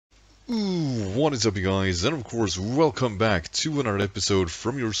What is up, you guys, and of course, welcome back to another episode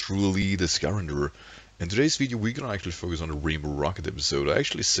from yours truly, the Skyrander. In today's video, we're gonna actually focus on the Rainbow Rocket episode. I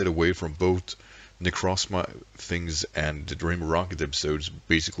actually stayed away from both Necrozma things and the Rainbow Rocket episodes,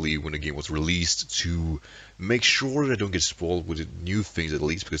 basically when the game was released, to make sure that I don't get spoiled with the new things at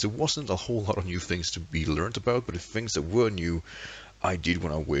least, because there wasn't a whole lot of new things to be learned about, but the things that were new, I did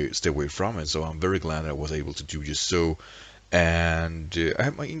want to stay away from it, so I'm very glad that I was able to do just so. And I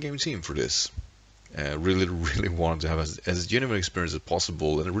have my in-game team for this. Really wanted to have as genuine experience as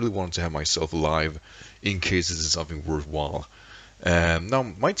possible, and I really wanted to have myself alive in case this is something worthwhile. Now,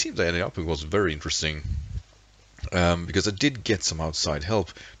 my team that I ended up with was very interesting, because I did get some outside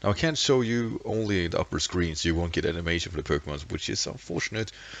help. Now, I can't show you only the upper screen, so you won't get animation for the Pokemon, which is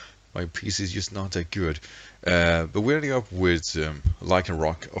unfortunate. My PC is just not that good. But we ended up with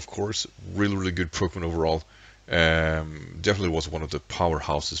Lycanroc, of course. Really good Pokemon overall. Definitely was one of the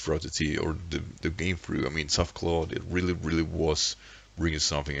powerhouses throughout the game through. I mean, Tough Claw, it really was bringing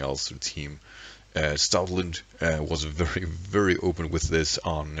something else to the team. Stoutland was very open with this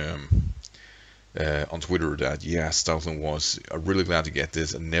on Twitter that yeah, Stoutland was. I'm really glad to get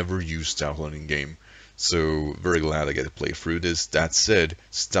this. I never used Stoutland in game, so very glad I get to play through this. That said,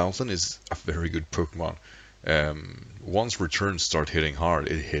 Stoutland is a very good Pokemon. Once returns start hitting hard,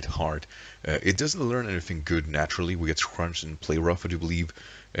 it hit hard. It doesn't learn anything good naturally. We get Crunch and Play Rough, I do believe.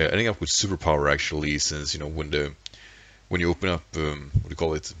 Ending up with Superpower actually, since you know when you open up what do you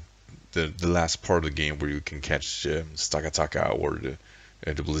call it, the last part of the game where you can catch Stakataka or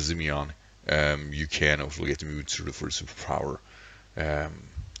the Blizimion, you can also get the Mewtwo for Superpower.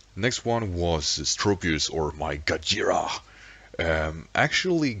 Next one was Stropius, or my Gajira.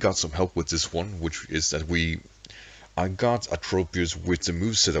 Actually got some help with this one, which is that I got Atropius with the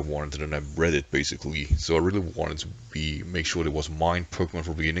moveset I wanted, and I read it basically. So I really wanted to make sure it was mine Pokemon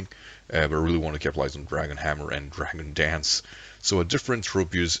from the beginning, but I really wanted to capitalize on Dragon Hammer and Dragon Dance. So a different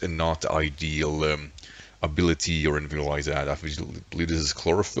Tropius and not the ideal ability or anything like that. I believe this is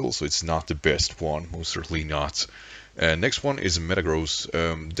Chlorophyll, so it's not the best one, most certainly not. Next one is Metagross.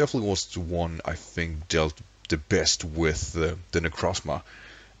 Definitely was the one I think dealt the best with the Necrozma.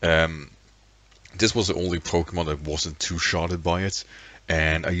 This was the only Pokemon that wasn't two-shotted by it,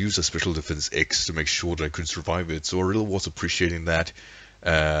 and I used a special defense X to make sure that I could survive it, so I really was appreciating that.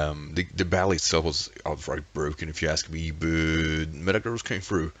 The battle itself was outright broken if you ask me, but Metagross came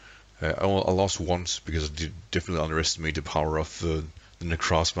through. I lost once because I did definitely underestimate the power of the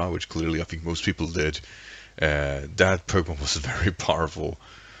Necrozma, which clearly I think most people did. That Pokemon was very powerful.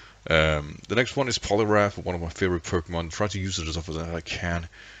 The next one is Poliwrath, one of my favorite Pokemon. Try to use it as often as I can.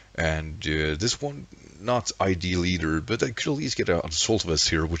 And this one, not ideal either, but I could at least get a Assault Vest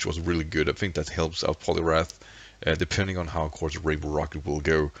here, which was really good. I think that helps out Poliwrath, depending on how, of course, Rainbow Rocket will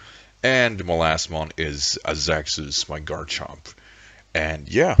go. And my last one is Azaxus, my Garchomp. And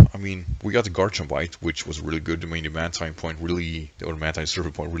yeah, I mean, we got the Garchomp Bite, which was really good. I mean, the Mantine point really, or Mantine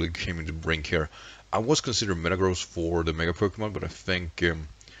Surfer point really came into brink here. I was considering Metagross for the Mega Pokemon, but I think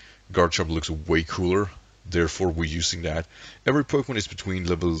Garchomp looks way cooler, therefore we're using that. Every Pokemon is between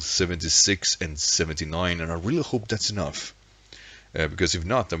level 76 and 79, and I really hope that's enough. Because if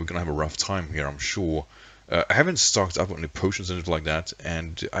not, then we're gonna have a rough time here, I'm sure. I haven't stocked up on any potions and anything like that,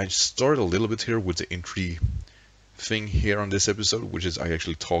 and I started a little bit here with the entry thing here on this episode, which is I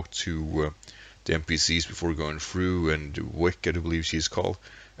actually talked to the NPCs before going through, and Wick, I do believe she's called.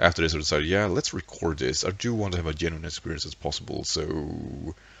 After this I decided, yeah, let's record this. I do want to have a genuine experience as possible,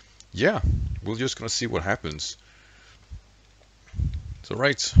 so yeah, we're just gonna see what happens. So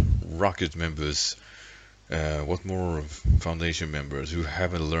right, Rocket members, what more of Foundation members who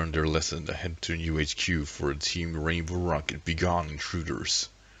haven't learned their lesson, head to new HQ for Team Rainbow Rocket. Begone, intruders.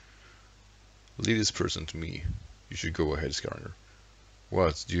 Leave this person to me. You should go ahead, Skyrander.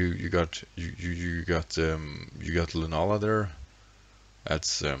 What? You got lunala there?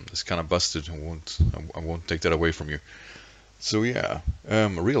 That's kind of busted. I won't take that away from you. So yeah, I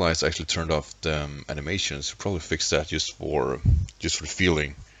realized I actually turned off the animations. Probably fix that just for the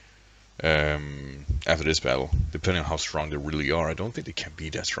feeling. After this battle, depending on how strong they really are, I don't think they can be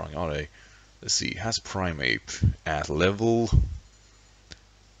that strong, are they? Let's see. Has Primeape at level?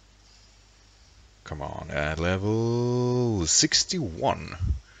 Come on, at level 61.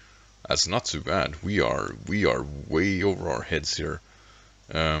 That's not too bad. We are way over our heads here.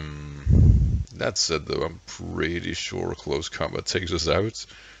 That said, though, I'm pretty sure close combat takes us out,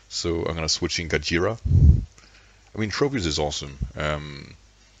 so I'm gonna switch in Gajira. I mean, Tropius is awesome.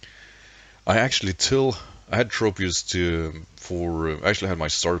 I actually I had Tropius I actually had my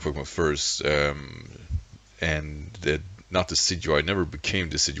starter Pokemon first, and not Decidueye. I never became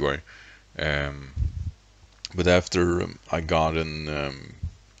Decidueye. But after I got an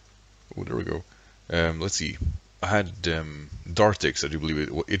oh, there we go. Let's see. I had Dartrix, I do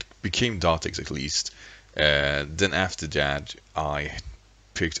believe it became Dartrix at least. Then after that, I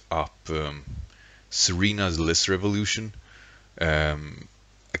picked up Serena's Lesser Evolution. I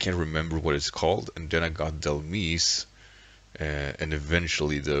can't remember what it's called, and then I got Delmise, and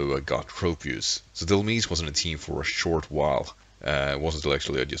eventually though I got Tropius. So Delmise was on a team for a short while. It wasn't until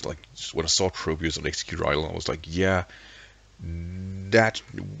actually I just when I saw Tropius on Execute Island, I was like, yeah, that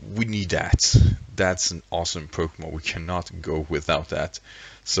we need that. That's an awesome Pokemon. We cannot go without that.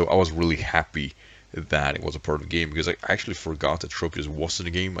 So I was really happy that it was a part of the game, because I actually forgot that Tropius was in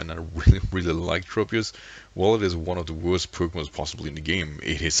the game, and I really like Tropius. While it is one of the worst Pokemon possibly in the game,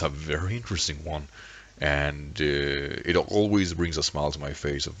 it is a very interesting one, and it always brings a smile to my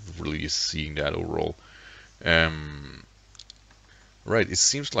face of really seeing that overall. Right, it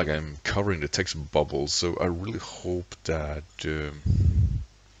seems like I'm covering the text bubble, so I really hope that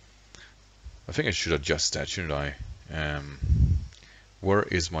I think I should adjust that, shouldn't I? Where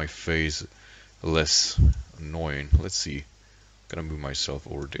is my face less annoying? Let's see. I'm gonna move myself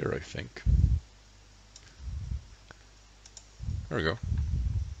over there, I think. There we go.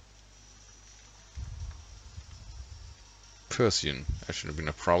 Persian, that shouldn't have been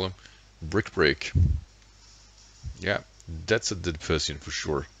a problem. Brick Break. Yeah, that's a dead Persian for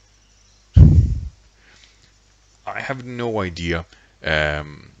sure. I have no idea.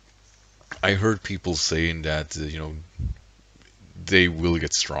 I heard people saying that, you know, they will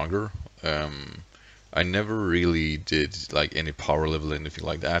get stronger. I never really did like any power level, anything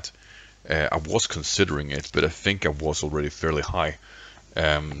like that. I was considering it, but I think I was already fairly high.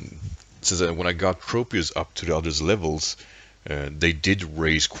 Since when I got Tropius up to the others levels, they did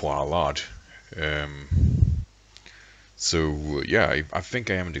raise quite a lot. So yeah, I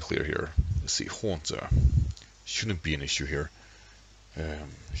think I am in the clear here. Let's see, Haunter. Shouldn't be an issue here. I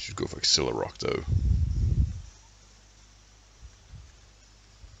should go for Accelerock though,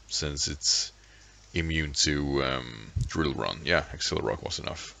 since it's immune to Drill Run. Yeah, Accelerock was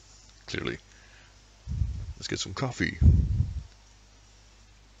enough, clearly. Let's get some coffee.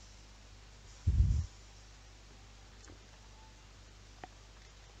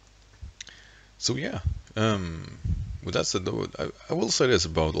 So yeah, with that said though, I will say this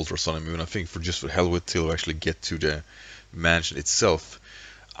about Ultra Sun and Moon. I think for hell with till actually get to the mansion itself,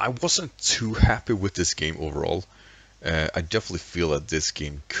 I wasn't too happy with this game overall. I definitely feel that this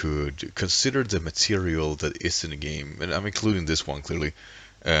game could consider the material that is in the game, and I'm including this one clearly.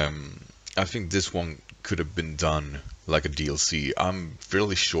 I think this one could have been done like a DLC. I'm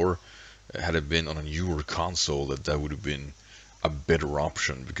fairly sure had it been on a newer console that would have been a better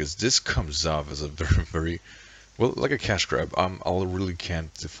option, because this comes off as a very, well, like a cash grab. I really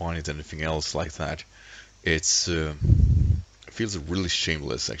can't define it anything else like that. It feels really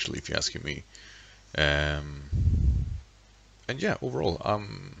shameless, actually, if you ask me. And yeah, overall,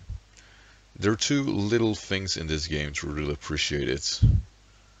 there are two little things in this game to really appreciate it.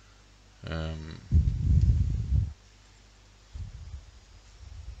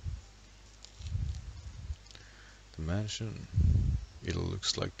 The mansion, it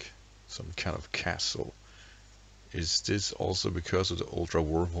looks like some kind of castle. Is this also because of the ultra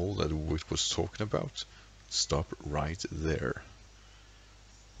wormhole that Wick was talking about? Stop right there.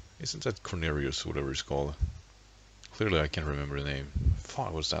 Isn't that Cornelius, whatever it's called? Clearly I can't remember the name.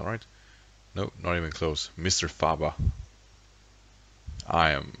 Fuck, was that right? No, not even close. Mr. Faba.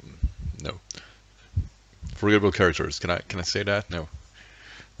 No. Forgettable characters. Can I say that? No.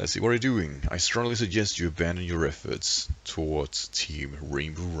 Let's see, what are you doing? I strongly suggest you abandon your efforts towards Team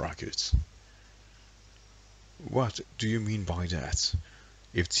Rainbow Rocket. What do you mean by that?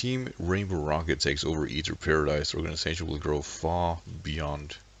 If Team Rainbow Rocket takes over Ether Paradise, the organization will grow far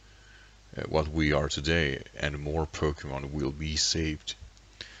beyond what we are today, and more Pokemon will be saved.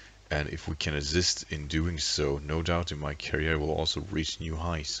 And if we can assist in doing so, no doubt in my career will also reach new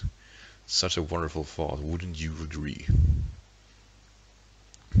heights. Such a wonderful thought, wouldn't you agree?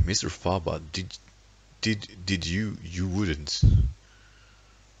 Mr. Faba, did you wouldn't?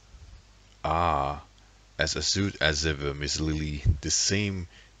 Ah, as astute as ever, Miss Lily. The same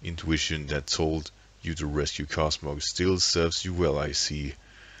intuition that told you to rescue Cosmog still serves you well, I see.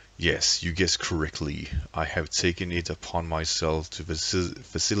 Yes, you guessed correctly. I have taken it upon myself to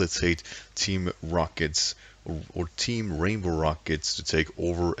facilitate Team Rockets or Team Rainbow Rockets to take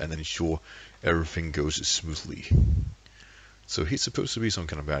over and ensure everything goes smoothly. So he's supposed to be some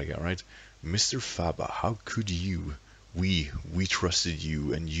kind of bad guy, right? Mr. Faba, how could you? We trusted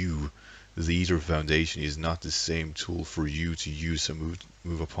you, and you the Ether Foundation is not the same tool for you to use and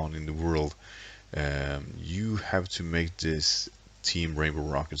move upon in the world. You have to make this Team Rainbow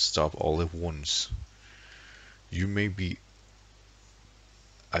Rocket stop all at once. You may be,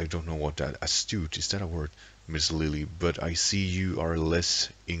 I don't know what that, astute, is that a word, Miss Lily, but I see you are less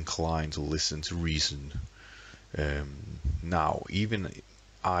inclined to listen to reason. Now, even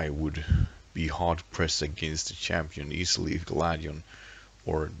I would be hard pressed against the champion easily if Gladion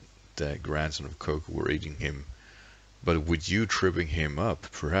or the grandson of Coco were aiding him. But with you tripping him up,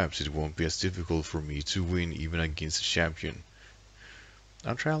 perhaps it won't be as difficult for me to win even against the champion.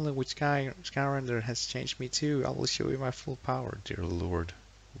 I'm traveling with Skyrander has changed me too. I will show you my full power, dear lord.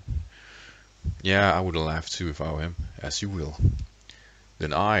 Yeah, I would have laughed too if I were him, as you will.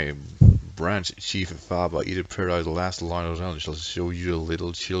 Then I, Branch Chief of Faba, Edith Paradise, the last line of the shall show you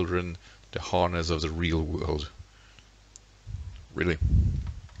little children the hardness of the real world. Really?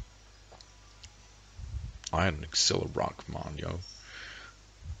 I had an Accelebron command, yo.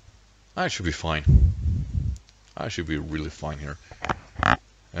 I should be fine. I should be really fine here.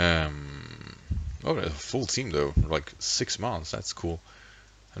 Oh, a full team though, like 6 months, that's cool.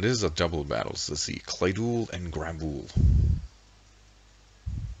 And this is a double battles. Let's see, Claydool and Grambool.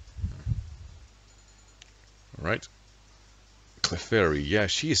 Alright. Clefairy, yeah,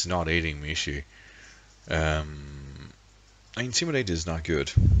 she is not aiding me, is she? Intimidate is not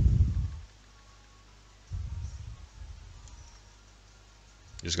good.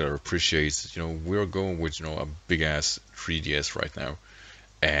 Just gotta appreciate, you know, we're going with, you know, a big ass 3DS right now.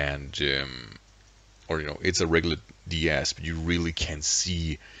 And, or, you know, it's a regular DS, but you really can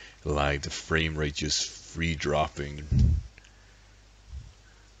see, like, the frame rate just free dropping.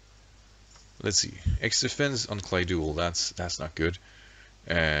 Let's see, X defense on Claydool, that's not good.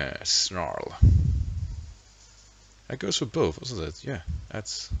 Snarl. That goes for both, wasn't it? Yeah,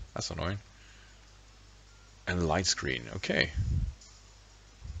 that's annoying. And light screen, okay.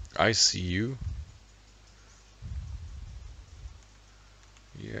 I see you.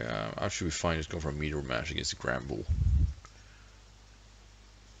 Yeah, I should be fine just going for a meter match against the Grambool.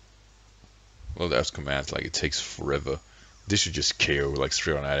 Well, that's commands, like, it takes forever. This should just KO, like,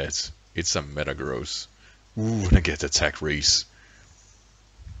 straight on at it. It's a Metagross. Ooh, and I get the attack race.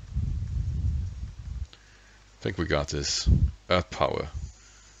 I think we got this. Earth power.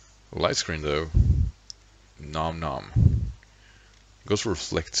 Light screen, though. Nom nom. Goes for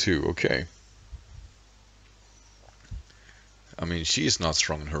Reflect 2, okay. I mean, she is not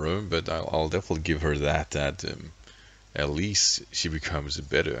strong on her own, but I'll definitely give her that at least she becomes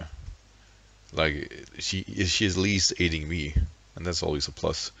better. Like, she is at least aiding me, and that's always a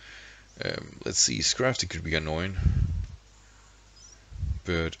plus. Let's see, Scrafty could be annoying,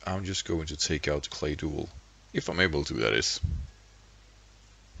 but I'm just going to take out Claydool, if I'm able to, that is.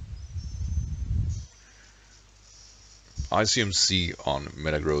 ICMC on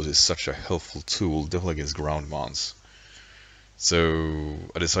Metagross is such a helpful tool, definitely against ground mons. So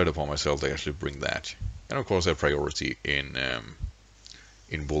I decided upon myself to actually bring that, and of course I have priority in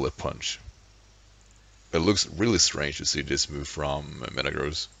Bullet Punch. It looks really strange to see this move from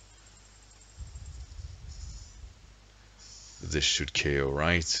Metagross. This should KO,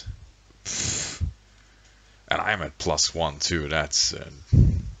 right? Pfft. And I'm at +1 too. That's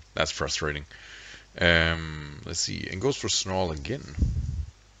frustrating. Let's see, and goes for Snarl again.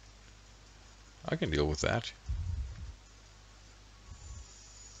 I can deal with that.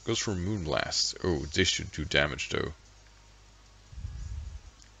 Goes for Moonblast. Oh, this should do damage though.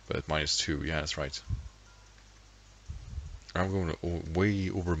 But at -2, yeah, that's right. I'm going to way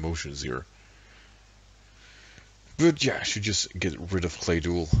over emotions here. But yeah, I should just get rid of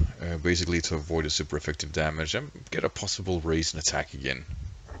Claydool, basically to avoid a super effective damage and get a possible raise in attack again.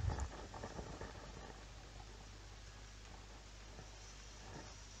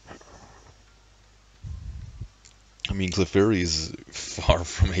 I mean, Clefairy is far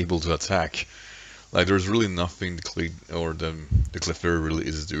from able to attack. Like, there's really nothing the Clefairy really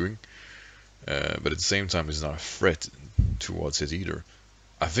is doing. But at the same time, it's not a threat towards it either.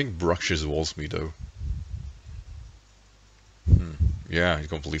 I think Bruxish walls me though. Yeah, he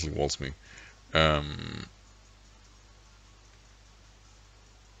completely walls me. I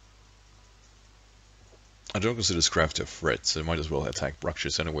don't consider Scrafty a threat, so I might as well attack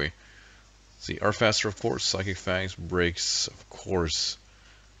Bruxish anyway. See, Faster, of course, Psychic Fangs, Breaks, of course,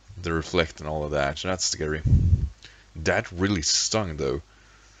 the Reflect and all of that, so that's scary. That really stung though.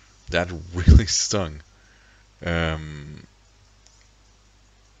 That really stung.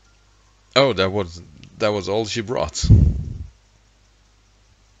 Oh, that was all she brought.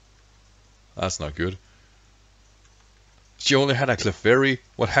 That's not good. She only had a Clefairy?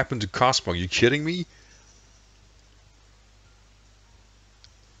 What happened to Cosmo? Are you kidding me?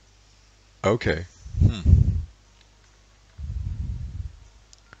 Okay.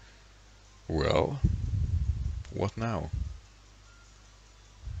 Well, what now?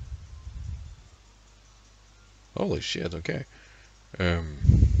 Holy shit, okay.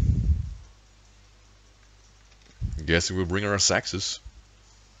 Guessing we'll bring our Saxes.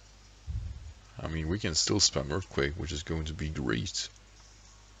 I mean, we can still spam Earthquake, which is going to be great.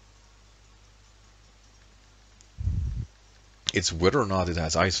 It's whether or not it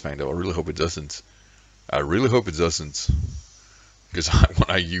has Ice Fang, though. I really hope it doesn't. I really hope it doesn't. Because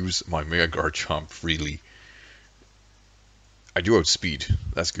when I use my Mega Garchomp freely, I do outspeed.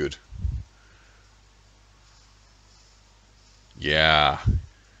 That's good. Yeah.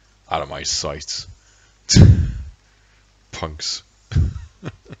 Out of my sight. Punks.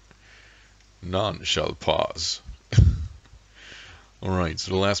 None shall pass. Alright, so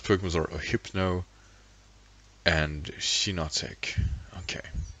the last Pokemon are a Hypno and Shinotek. Okay.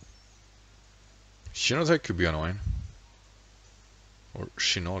 Shinotek could be annoying. Or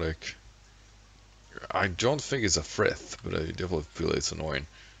Shinotek. I don't think it's a threat, but I definitely feel it's annoying.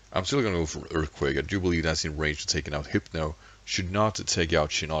 I'm still gonna go for Earthquake. I do believe that's in range to taking out Hypno. Should not take out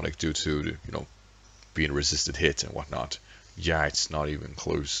Shinotek due to, you know, being resisted hit and whatnot. Yeah, it's not even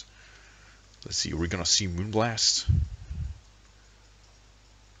close. Let's see, we're gonna see Moonblast.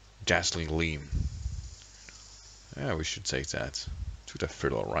 Dazzling Gleam. Yeah, we should take that. Took that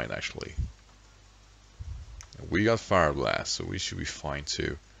fairly alright, actually. We got Fire Blast, so we should be fine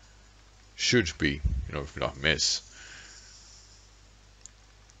too. Should be, you know, if we not miss.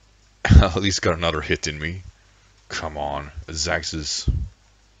 At least got another hit in me. Come on, Zaxxas.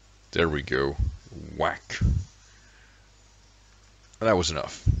 There we go. Whack. That was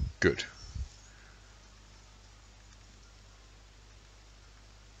enough. Good.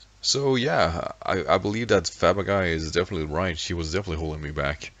 So yeah, I believe that Fabagai is definitely right. She was definitely holding me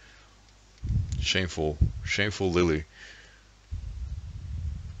back. Shameful. Shameful Lily.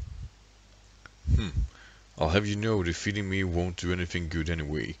 I'll have you know, defeating me won't do anything good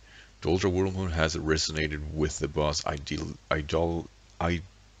anyway. The Ultra Wormhole has resonated with the boss ideology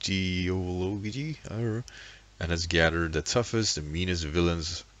and has gathered the toughest and meanest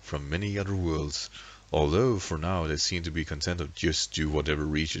villains from many other worlds. Although, for now, they seem to be content to just do whatever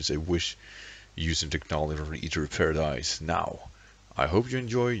reaches they wish using technology from Ether Paradise. Now, I hope you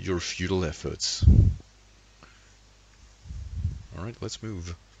enjoy your futile efforts. Alright, let's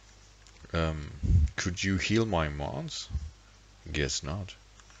move. Could you heal my mons? Guess not.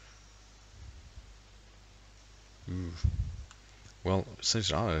 Ooh. Well,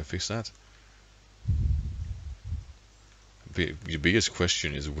 since I fix that. The biggest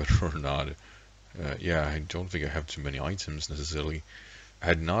question is whether or not yeah, I don't think I have too many items necessarily. I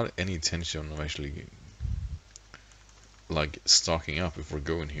had not any intention of actually like stocking up if we're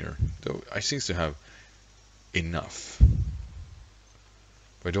going here. Though I seem to have enough.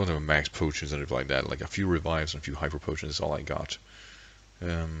 But I don't have a max potions or anything like that. Like a few revives and a few hyper potions is all I got.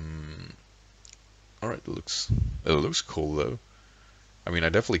 Alright, it looks cool though. I mean, I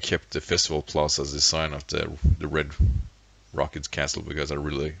definitely kept the Festival Plaza's design of the red Rocket's Castle because I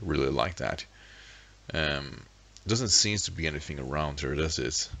really like that. Doesn't seem to be anything around here, does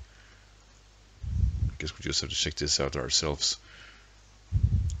it? Guess we just have to check this out ourselves.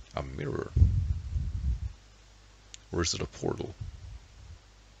 A mirror. Where's the portal?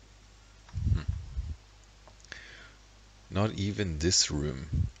 Not even this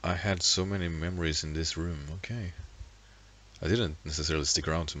room. I had so many memories in this room. Okay. I didn't necessarily stick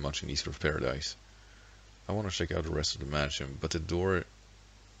around too much in East of Paradise. I want to check out the rest of the mansion, but the door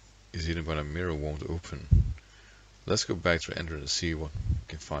is hidden by a mirror, won't open. Let's go back to enter and see what we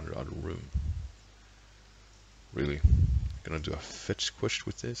can find in the other room. Really? Gonna do a fetch quest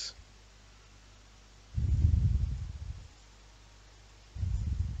with this?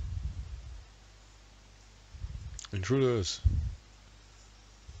 Intruders!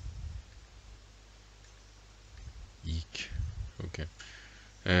 Eek. Okay.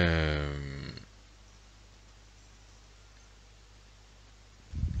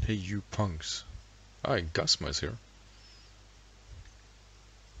 Hey, you punks. Hi, Gusma is here.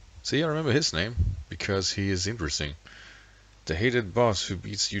 See, I remember his name, because he is interesting. The hated boss who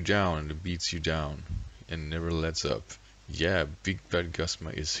beats you down and beats you down, and never lets up. Yeah, Big Bad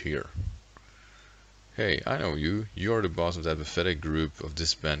Gusma is here. Hey, I know you. You are the boss of that pathetic group of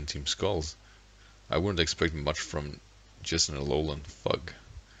disbanded Team Skulls. I wouldn't expect much from just an lowland thug.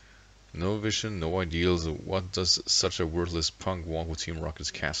 No vision, no ideals. What does such a worthless punk want with Team Rocket's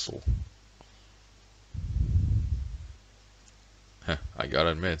castle? I gotta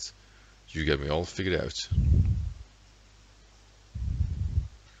admit, you got me all figured out.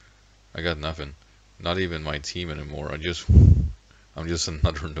 I got nothing. Not even my team anymore. I'm just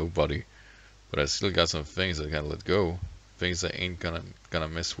another nobody. But I still got some things I gotta let go. Things I ain't gonna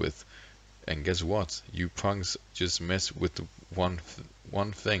mess with. And guess what? You punks just mess with the one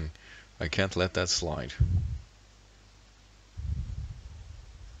thing. I can't let that slide.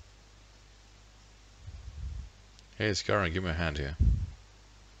 Hey, Skyrander, give me a hand here.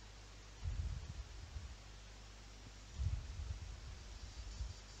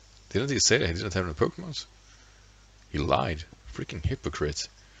 Didn't he say that he didn't have any Pokemons? He lied. Freaking hypocrite.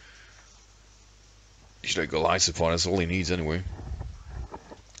 Should I go light supply? That's all he needs anyway.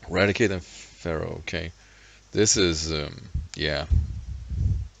 Eradicate and Pharaoh, okay. This is, yeah.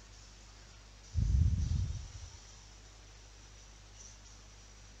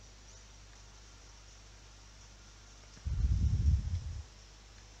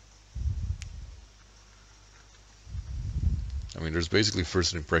 I mean, there's basically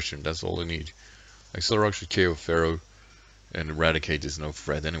first impression, that's all they need. Accelerock should KO Pharaoh, and Eradicate is no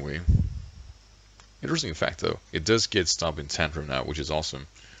threat anyway. Interesting fact though, it does get Stomp in Tantrum now, which is awesome.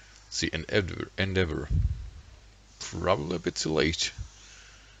 See, Endeavor. Probably a bit too late.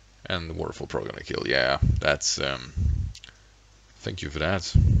 And the Waterfall probably gonna kill, yeah, that's, thank you for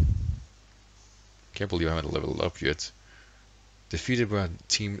that. Can't believe I haven't leveled up yet. Defeated by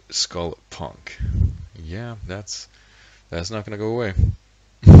Team Skull Punk. Yeah, that's not gonna go away.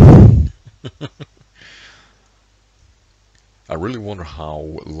 I really wonder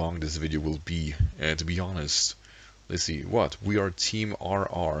how long this video will be, and to be honest, let's see, what? We are Team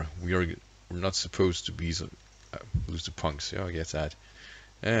RR, we're not supposed to be lose to punks, yeah, I get that.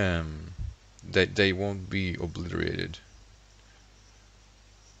 They won't be obliterated.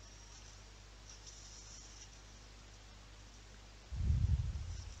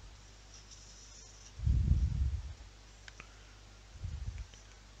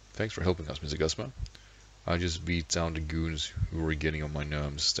 Thanks for helping us, Mr. Gusma. I just beat down the goons who were getting on my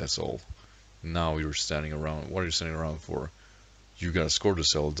nerves, that's all. Now you're standing around. What are you standing around for? You got a score to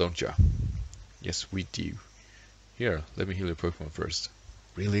sell, don't ya? Yes, we do. Here, let me heal your Pokemon first.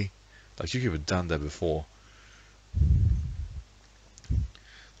 Really? Like, you could have done that before.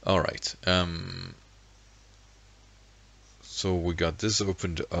 Alright, so we got this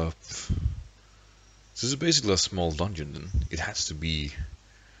opened up. This is basically a small dungeon then. It has to be.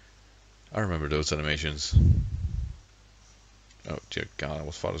 I remember those animations. Oh dear God, I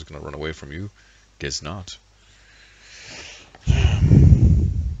was thought I was gonna run away from you. Guess not.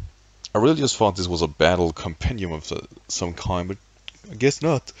 I really just thought this was a battle compendium of some kind, but I guess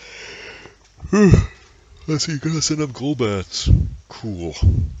not. I see you gotta send up Golbats. Cool.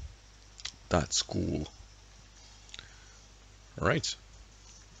 That's cool. Alright.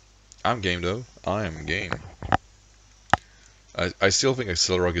 I'm game though. I am game. I still think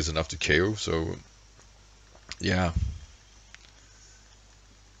Accelerock is enough to KO, so yeah.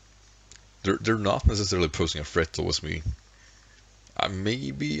 They're not necessarily posing a threat towards me.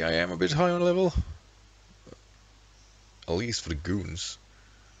 Maybe I am a bit high on level. At least for the goons.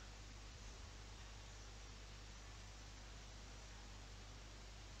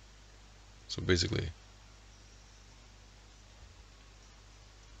 So basically,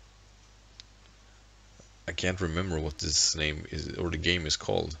 I can't remember what this name is or the game is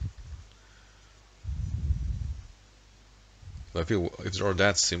called. But I feel if they are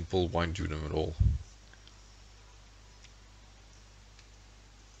that simple, why do them at all?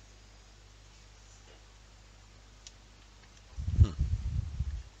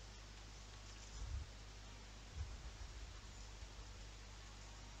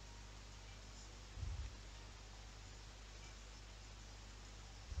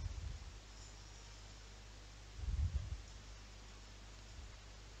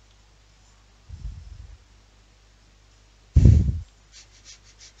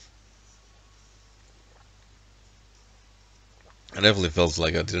 I definitely felt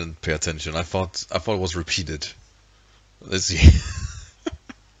like I didn't pay attention. I thought it was repeated. Let's see.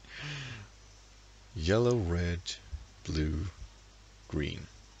 Yellow, red, blue, green.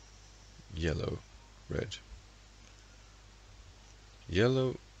 Yellow, red.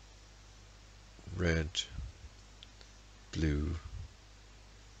 Yellow, red, blue.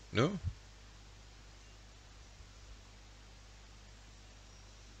 No?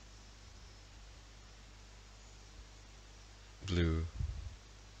 Blue,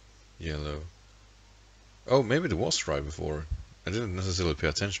 yellow. Oh, maybe there was right before. I didn't necessarily pay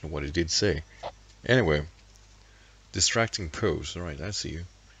attention to what it did say. Anyway, distracting pose. Alright, I see you.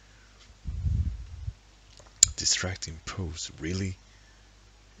 Distracting pose, really?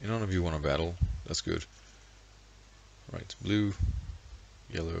 None of you want to battle? That's good. Right, blue,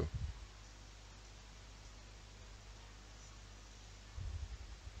 yellow.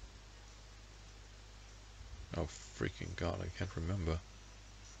 Oh freaking god, I can't remember.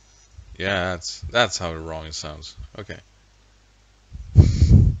 Yeah, that's how wrong it sounds. Okay.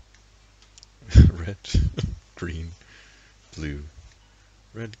 Red, green, blue.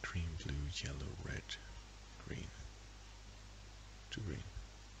 Red, green, blue, yellow, red, green. Two green,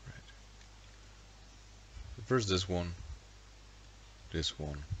 red. First this one. This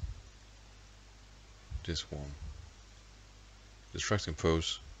one. This one. Distracting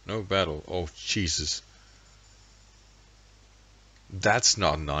pose. No battle. Oh Jesus. That's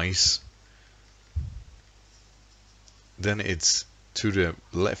not nice. Then it's to the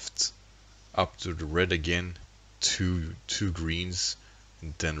left, up to the red again, two greens,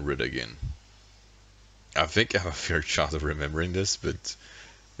 then red again. I think I have a fair shot of remembering this, but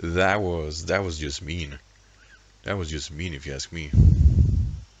that was just mean. That was just mean if you ask me.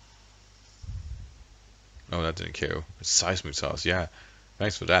 Oh, that didn't KO. It's Seismic Toss, yeah.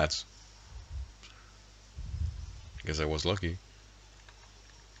 Thanks for that. I guess I was lucky.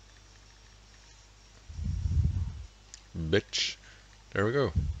 Bitch. There we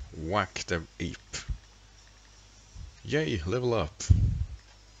go. Whack the ape. Yay, level up.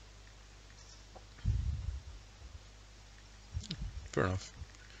 Fair enough.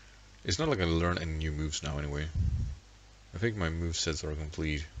 It's not like I learn any new moves now anyway. I think my movesets are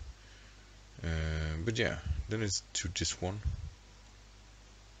complete. But yeah, then it's to this one.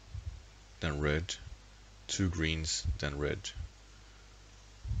 Then red. Two greens, then red.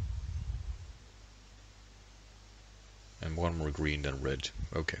 And one more green, then red.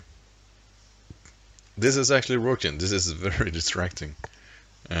 Okay. This is actually working. This is very distracting.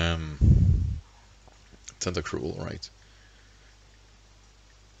 Tentacruel, right.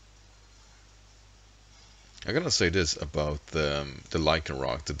 I'm gonna say this about the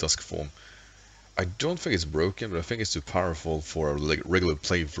Lycanroc, the Dusk form. I don't think it's broken, but I think it's too powerful for a regular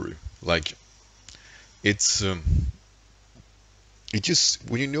playthrough. Like, it's it just,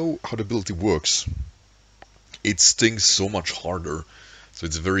 when you know how the ability works, it stings so much harder. So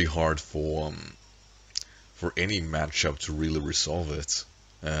it's very hard for any matchup to really resolve it.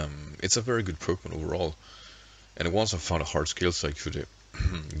 It's a very good Pokemon overall. And once I found a hard skill so I could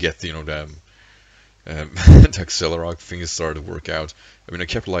get the Accelerock thing started to work out. I mean, I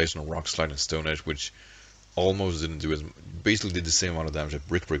capitalized on Rock Slide and Stone Edge, which almost didn't do as, basically did the same amount of damage that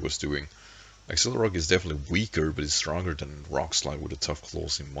Brick was doing. Accelerock is definitely weaker, but it's stronger than Rock Slide with the tough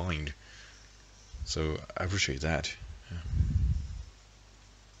claws in mind. So I appreciate that.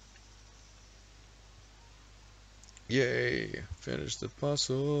 Yay! Finish the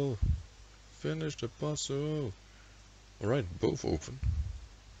puzzle! Finish the puzzle! Alright, both open.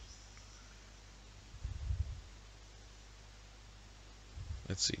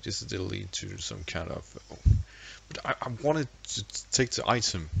 Let's see, this is the lead to some kind of... Oh. But I wanted to take the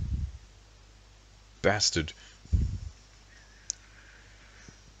item. Bastard.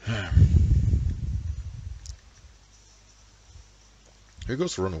 Here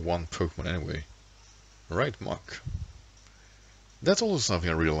goes to run one Pokemon anyway. Alright, Muck. That's also something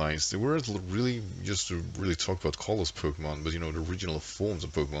I realized. We're really just to really talk about colorless Pokemon, but you know, the original forms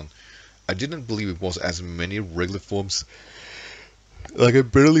of Pokemon. I didn't believe it was as many regular forms. Like, I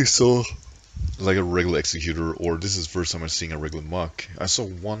barely saw like a regular Executor, or this is the first time I'm seeing a regular Muck. I saw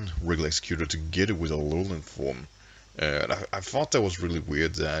one regular Executor together with a Lowland form. And I thought that was really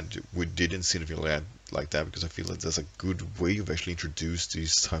weird that we didn't see anything like that, because I feel like that's a good way of actually introduce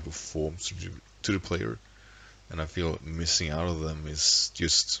these type of forms to the player. And I feel missing out of them is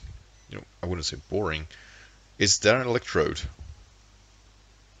just, you know, I wouldn't say boring. Is there an Electrode?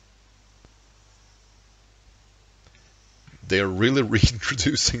 They are really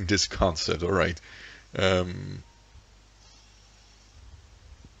reintroducing this concept, alright. Am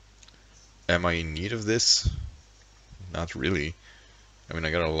I in need of this? Not really. I mean,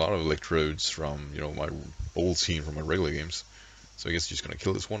 I got a lot of Electrodes from, you know, my old team from my regular games. So I guess just gonna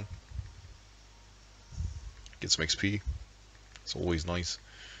kill this one. Get some XP. It's always nice.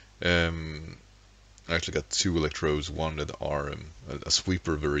 I actually got two Electrodes, one that are a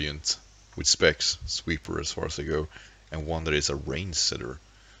Sweeper variant with specs, Sweeper as far as I go, and one that is a Range Setter.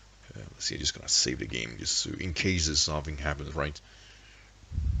 Let's see, I'm just gonna save the game just so in case something happens, right?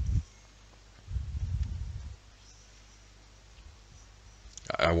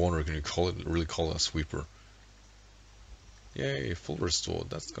 I wonder, can you really call it a Sweeper? Yay, full restore,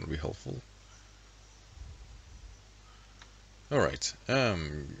 that's gonna be helpful. Alright,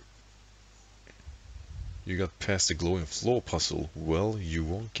 You got past the glowing floor puzzle. Well, you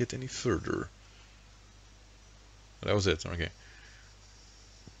won't get any further. That was it, okay.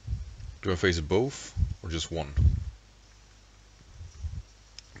 Do I face both, or just one?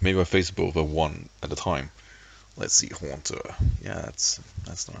 Maybe I face both, but one at a time. Let's see, Haunter. Yeah, that's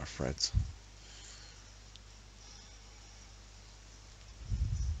not a threat.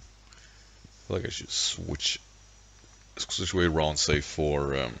 I feel like I should switch way around, say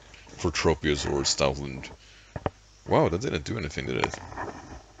for Tropius or Stoutland. Wow, that didn't do anything, did it?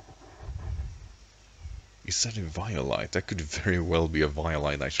 Is that a Violite? That could very well be a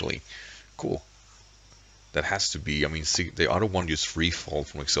Violite, actually. Cool. That has to be. I mean, see, the other one just free fall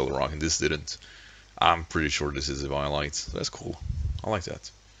from Accelerock, and this didn't. I'm pretty sure this is a Violite. So that's cool. I like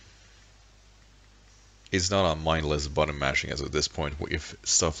that. It's not a mindless button mashing as at this point if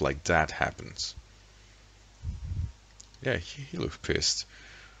stuff like that happens. Yeah, he looks pissed.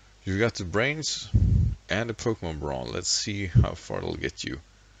 You've got the brains and the Pokemon Brawn. Let's see how far it'll get you.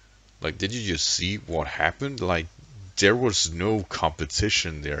 Like, did you just see what happened? Like, there was no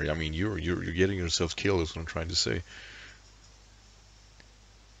competition there. I mean, you're getting yourself killed, is what I'm trying to say.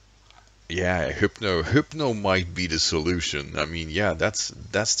 Yeah, Hypno might be the solution. I mean, yeah, that's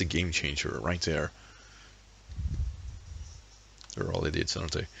the game changer right there. They're all idiots,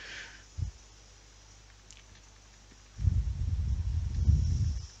 aren't they?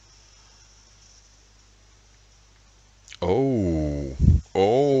 Oh,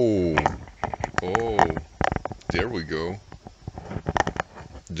 oh, oh, there we go.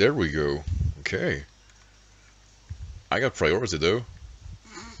 There we go. Okay. I got priority though.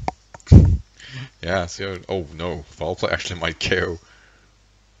 Yeah, see, oh no, foul play actually might KO.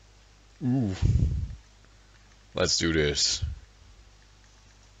 Ooh. Let's do this.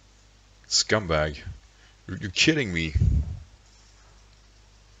 Scumbag. You're kidding me.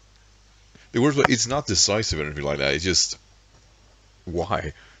 The worst part, it's not decisive or anything like that, it's just...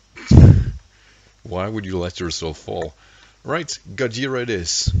 Why? Why would you let yourself fall? Right, Gajira it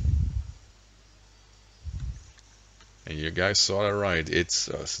is. And you guys saw that right, it's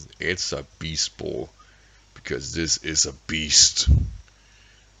a beast ball. Because this is a beast.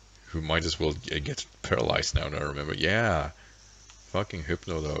 Who might as well get paralyzed now, I remember. Yeah. Fucking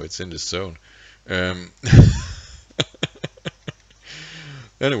Hypno though, it's in the zone.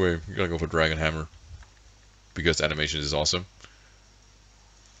 Anyway, we're gonna go for Dragon Hammer. Because animation is awesome.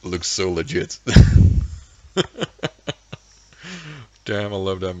 Looks so legit. Damn, I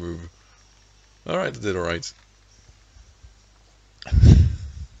love that move. Alright, I did alright.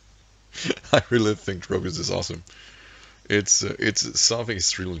 I really think Tropius is awesome. It's something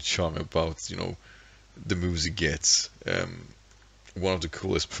extremely charming about, you know, the moves he gets. One of the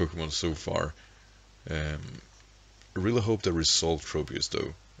coolest Pokemon so far. I really hope they resolve Tropius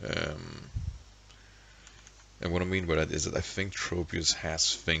though. And what I mean by that is that I think Tropius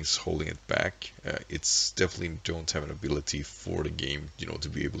has things holding it back. It's definitely don't have an ability for the game, you know, to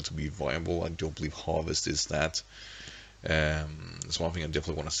be able to be viable. I don't believe Harvest is that. So one thing I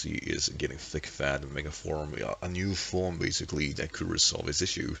definitely want to see is getting Thick Fat and Mega Form, a new form basically that could resolve this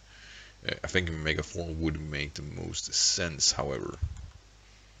issue. I think Mega Form would make the most sense, however.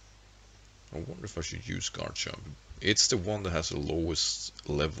 I wonder if I should use Garchomp. It's the one that has the lowest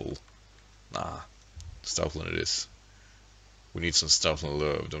level. Nah, Stoutland it is. We need some Stoutland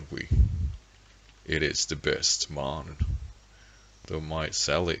love, don't we? It is the best, man. Though my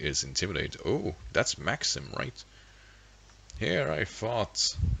Sally is Intimidate. Oh, that's Maxim, right? Here I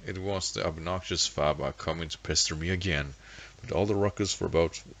thought it was the obnoxious Faba coming to pester me again, but all the ruckus for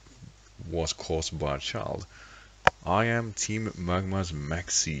about was caused by a child. I am Team Magma's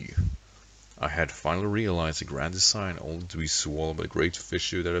Maxi. I had finally realized the grand design only to be swallowed by the great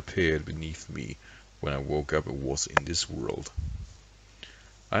fissure that appeared beneath me when I woke up and was in this world.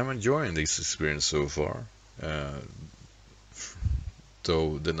 I am enjoying this experience so far,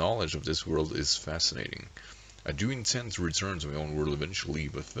 though the knowledge of this world is fascinating. I do intend to return to my own world eventually,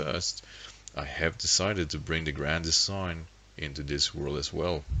 but first, I have decided to bring the grand design into this world as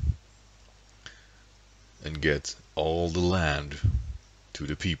well. And get all the land to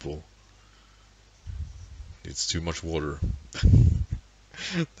the people. It's too much water.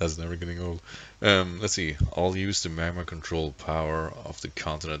 That's never getting old. Let's see. I'll use the magma control power of the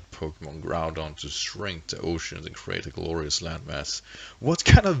continent Pokemon Groudon to shrink the oceans and create a glorious landmass. What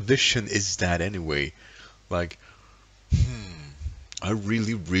kind of vision is that anyway? Like, I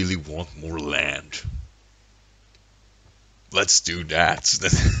really, really want more land. Let's do that.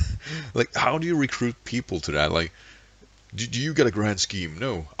 Like, how do you recruit people to that? Like, do you get a grand scheme?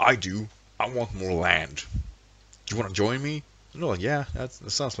 No, I do. I want more land. Do you want to join me? No, like, yeah, that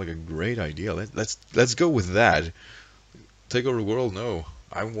sounds like a great idea. Let's go with that. Take over the world? No,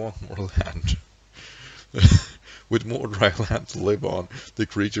 I want more land. With more dry land to live on, the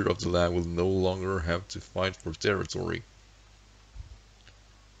creature of the land will no longer have to fight for territory.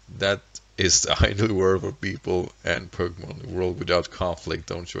 That is the ideal world for people and Pokemon. A world without conflict,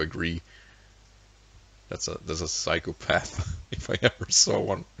 don't you agree? That's a psychopath, if I ever saw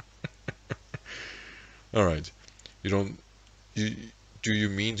one. Alright. You don't you do you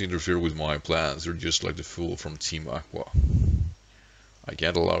mean to interfere with my plans? You're just like the fool from Team Aqua. I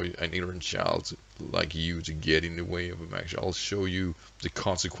can't allow an ignorant child like you to get in the way of a match. I'll show you the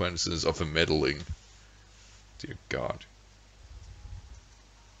consequences of a meddling. Dear God.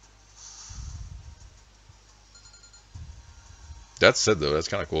 That said though, that's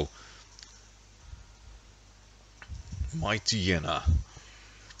kinda cool. Mighty Yena.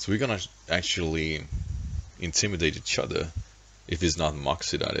 So we're gonna actually intimidate each other. If it's not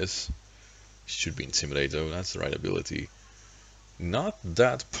Moxie, that is. Should be Intimidate though, that's the right ability. Not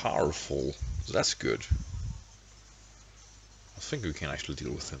that powerful, so that's good. I think we can actually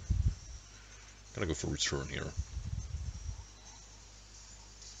deal with him. Gonna go for return here.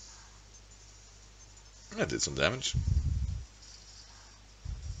 That did some damage.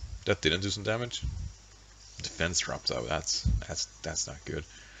 That didn't do some damage. Defense drop though, that's not good.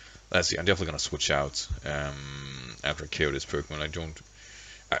 Let's see, I'm definitely gonna switch out after I KO this Pokemon.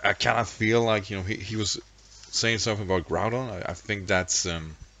 I kind of feel like, you know, he was saying something about Groudon. I think that's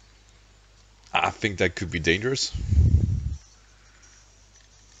I think that could be dangerous.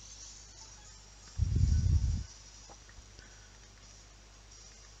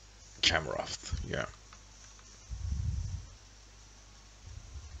 Cameroth, yeah.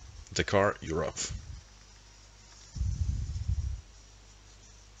 Dakar, you're up.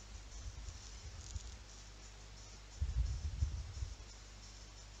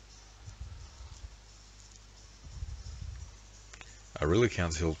 I really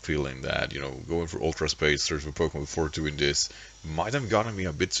can't help feeling that, you know, going for Ultra Space, searching for Pokemon before doing this might have gotten me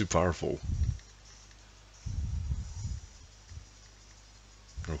a bit too powerful.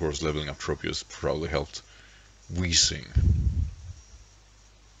 And of course, leveling up Tropius probably helped. Weezing.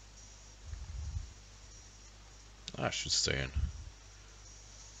 I should stay in.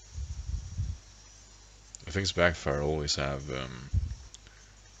 If things backfire, I always have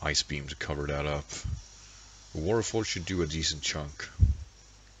Ice Beam to cover that up. Waterfall should do a decent chunk.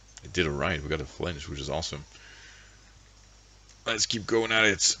 It did alright, we got a flinch, which is awesome. Let's keep going at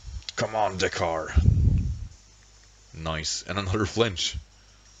it. Come on, Dakar. Nice, and another flinch.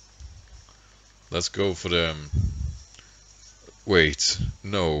 Let's go for the... Wait,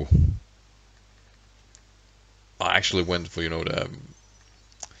 no. I actually went for, you know,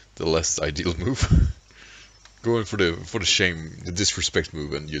 the less ideal move. Going for the shame, the disrespect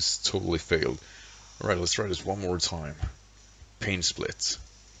move, and just totally failed. Alright, let's try this one more time. Pain Split.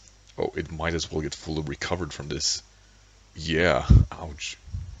 Oh, it might as well get fully recovered from this. Yeah, ouch.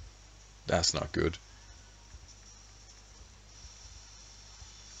 That's not good.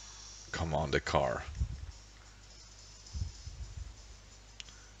 Come on, the car.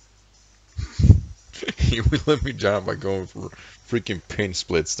 You will let me down by going for freaking Pain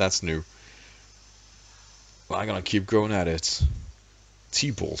Splits. That's new. Well, I'm gonna keep going at it.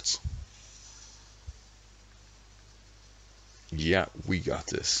 T-Bolt. Yeah, we got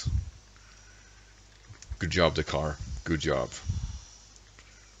this. Good job, Dakar. Good job.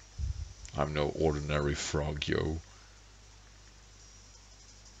 I'm no ordinary frog, yo.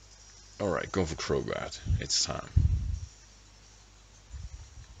 Alright, go for Crobat. It's time.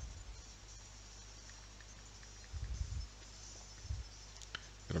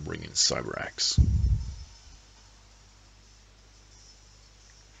 Gonna bring in Cyberaxe.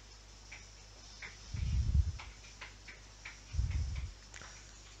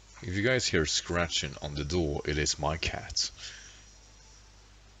 If you guys hear scratching on the door, it is my cat.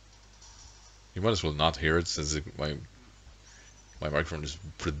 You might as well not hear it, since my microphone is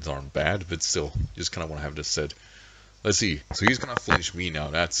pretty darn bad, but still, just kind of want to have this said. Let's see. So he's gonna flinch me now.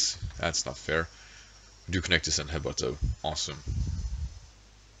 That's not fair. We do connect this and headbutt though. Awesome.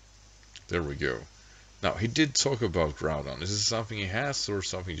 There we go. Now he did talk about Groudon. Is this something he has or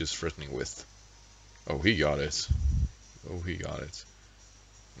something just threatening with? Oh, he got it. Oh, he got it.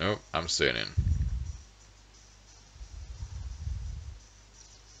 No, I'm staying in.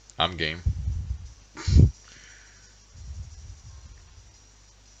 I'm game.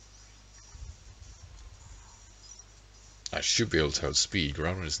 I should be able to outspeed.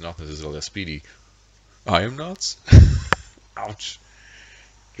 Groudon is not necessarily as speedy. I am not? Ouch.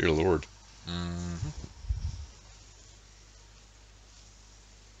 Dear Lord.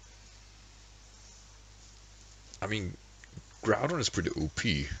 I mean, Groudon is pretty OP,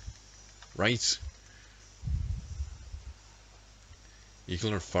 right? You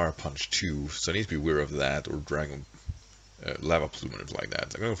can learn Fire Punch too, so I need to be aware of that, or Dragon Lava Plume and like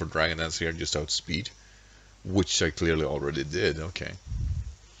that. I'm going for Dragon Dance here, just outspeed, which I clearly already did. Okay.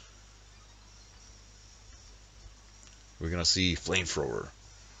 We're gonna see Flamethrower.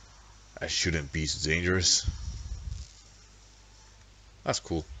 I shouldn't be so dangerous. That's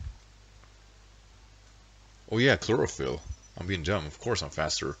cool. Oh yeah, Chlorophyll. I'm being dumb. Of course I'm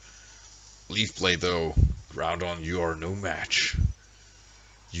faster. Leaf Blade though. Groudon, you are no match.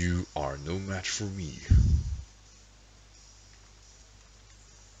 You are no match for me.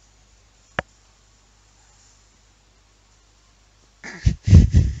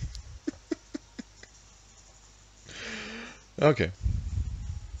 Okay.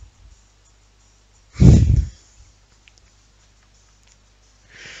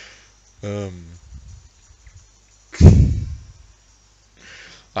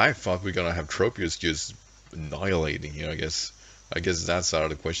 I thought we were gonna have Tropius just annihilating here, I guess. I guess that's out of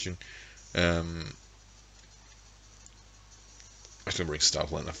the question. I'm gonna bring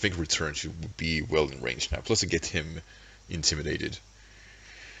Stoutland. I think Return should be well in range now. Plus to get him intimidated.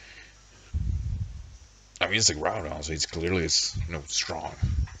 I mean, it's a Groudon, so it's clearly strong.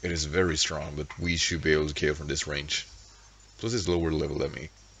 It is very strong, but we should be able to kill from this range. Plus it's lower level than me.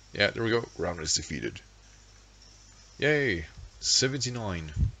 Yeah, there we go. Groudon is defeated. Yay!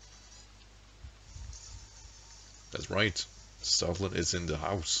 79. That's right. Stoutland is in the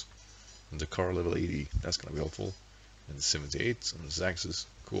house. In the car level 80. That's gonna be helpful. And 78 on the Zaxxas.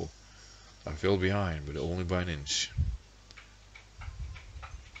 Cool. I fell behind, but only by an inch.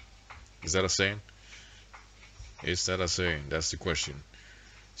 Is that a saying? Is that a saying? That's the question.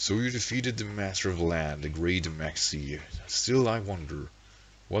 So you defeated the Master of Land, the Great Maxi. Still I wonder,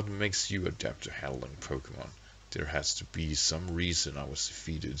 what makes you adept to handling Pokemon? There has to be some reason I was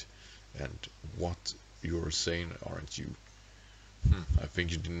defeated. And what you're saying, aren't you? I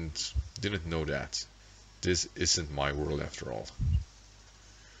think you didn't know that. This isn't my world after all.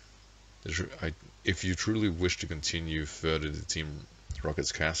 If you truly wish to continue further to Team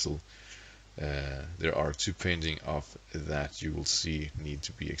Rocket's castle, there are 2 paintings of that you will see need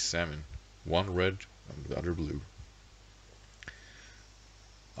to be examined. One red and the other blue.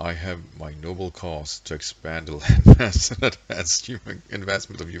 I have my noble cause to expand the landmass and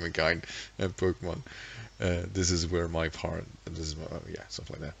advancement of humankind and Pokemon. This is where my part. This is yeah,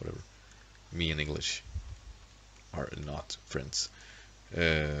 something like that. Whatever. Me and English are not friends.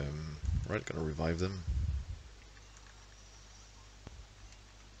 Right, gonna revive them.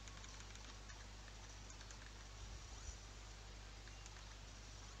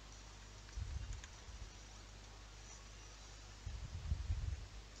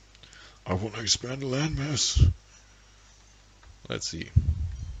 I want to expand the landmass. Let's see.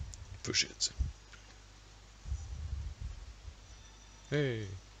 Push it. Hey.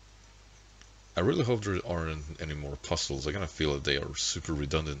 I really hope there aren't any more puzzles. I kind of feel that they are super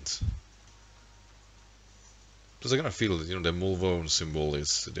redundant. Because I kind of feel that, the Mulvone symbol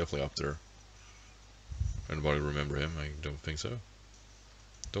is definitely up there. Anybody remember him? I don't think so.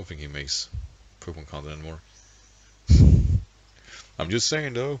 Don't think he makes Pokemon content anymore. I'm just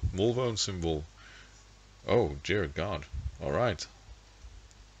saying though, Mulvone symbol. Oh dear God. Alright.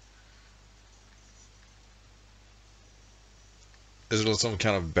 Is it some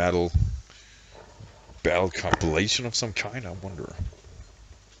kind of battle compilation of some kind? I wonder.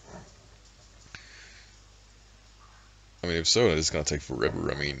 I mean, if so, it's gonna take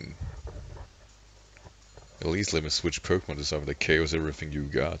forever. I mean, at least let me switch Pokemon to stuff that KOs everything you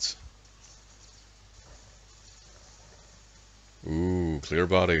got. Ooh, clear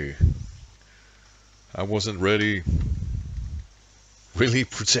body. I wasn't ready. Really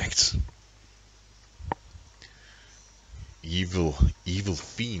protect. Evil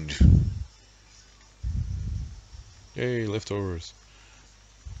fiend. Yay, leftovers.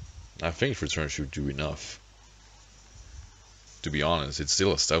 I think return should do enough. To be honest, it's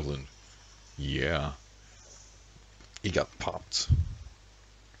still a Stoutland. Yeah. He got popped.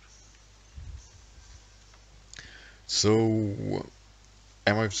 So,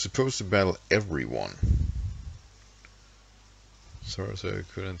 am I supposed to battle everyone? Sorry, so I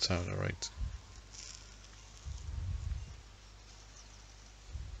couldn't sound it right.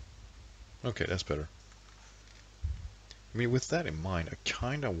 Okay, that's better. I mean, with that in mind, I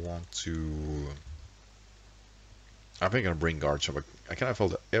kinda want to... I think I'm gonna bring Garchomp. I kinda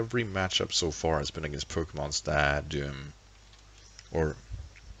felt that every matchup so far has been against Pokemons that, or, what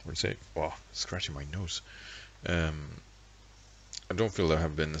do you say? Oh, scratching my nose. I don't feel that I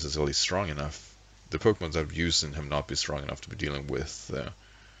have been necessarily strong enough the Pokemon that I've used have not been strong enough to be dealing with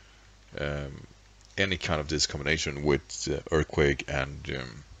any kind of this combination with Earthquake and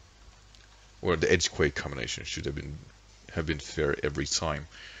or the Edgequake combination should have been fair every time.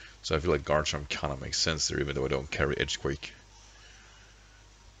 So I feel like Garchomp kind of makes sense there, even though I don't carry Edgequake.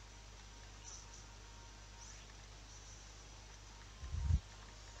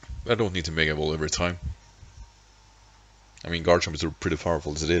 I don't need to Mega Evolve every time. I mean, Garchomp is pretty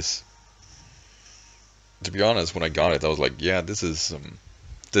powerful as it is. To be honest, when I got it, I was like, yeah, this is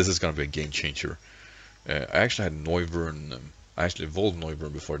gonna be a game changer. I actually had Noivern. I actually evolved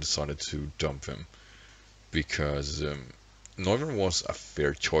Noivern before I decided to dump him, because Noivern was a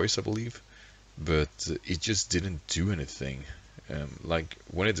fair choice, I believe, but it just didn't do anything. Like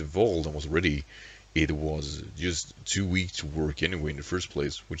when it evolved and was ready, it was just too weak to work anyway in the first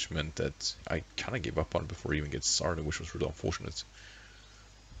place, which meant that I kind of gave up on it before I even get started, which was really unfortunate.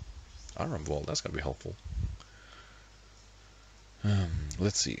 Iron Ball, that's gonna be helpful.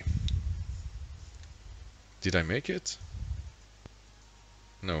 Let's see. Did I make it?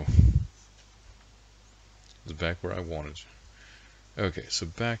 No. It's back where I wanted. Okay, so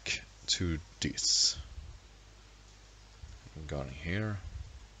back to this. I've got in here.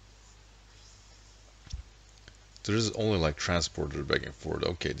 So this is only like transporter back and forth.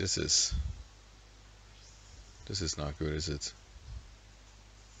 Okay, this is not good, is it?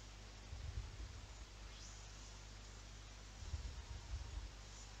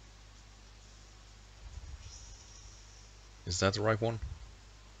 Is that the right one?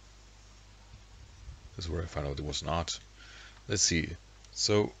 This is where I found out it was not. Let's see.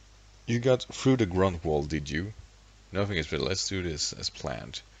 So you got through the grunt wall, did you? Nothing is better. Let's do this as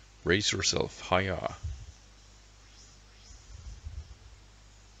planned. Raise yourself. Hiya.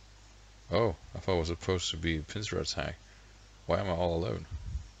 Oh, I thought it was supposed to be pincer attack. Why am I all alone?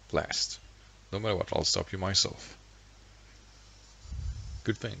 Blast. No matter what, I'll stop you myself.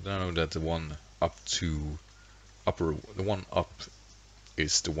 Good thing. I know that the one up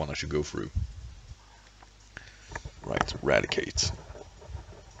is the one I should go through. Right, eradicate.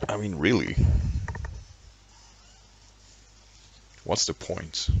 I mean, really? What's the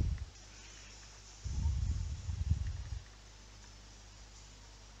point?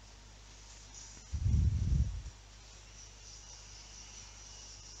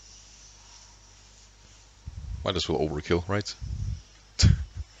 Might as well overkill, right?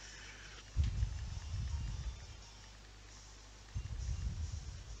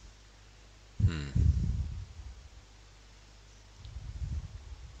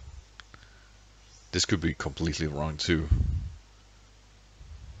 This could be completely wrong too.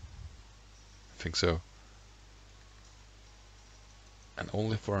 I think so. And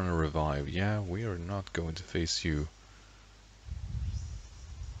only for a revive. Yeah, we are not going to face you.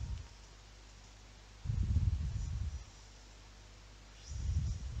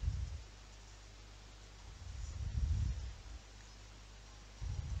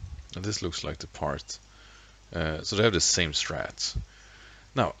 And this looks like the part. So they have the same strats.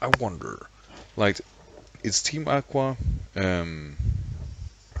 Now, I wonder, like, it's Team Aqua,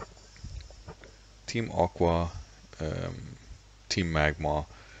 Team Magma.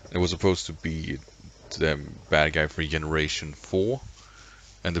 It was supposed to be the bad guy for Generation 4,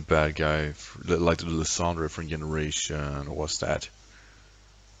 and the bad guy, like the Lysandra from Generation, what's that?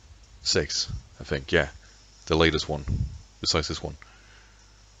 6, I think, yeah. The latest one, besides this one.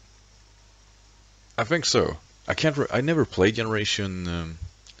 I think so. I never played Generation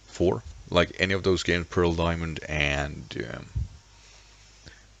 4, like any of those games, Pearl Diamond and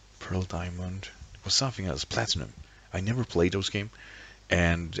Pearl Diamond was something else, Platinum. I never played those games,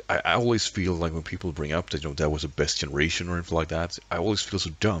 and I always feel like when people bring up that that was the best generation or anything like that, I always feel so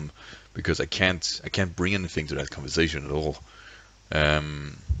dumb because I can't bring anything to that conversation at all.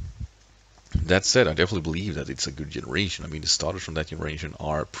 That said, I definitely believe that it's a good generation. I mean, the starters from that generation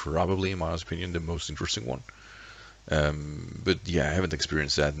are probably, in my opinion, the most interesting one. But yeah, I haven't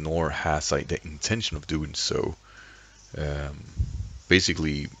experienced that, nor has I the intention of doing so.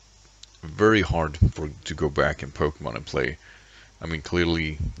 Basically, very hard to go back in Pokemon and play. I mean,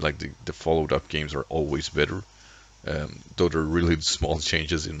 clearly, like the followed up games are always better. Though there are really small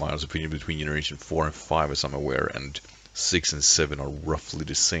changes, in my opinion, between Generation 4 and 5, as I'm aware, and 6 and 7 are roughly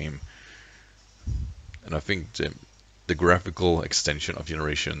the same. And I think the graphical extension of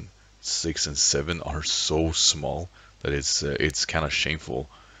Generation 6 and 7 are so small that it's kind of shameful.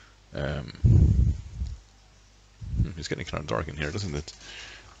 It's getting kind of dark in here, doesn't it?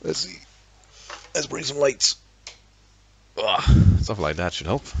 Let's see. Let's bring some lights. Stuff like that should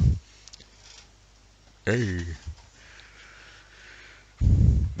help. Hey.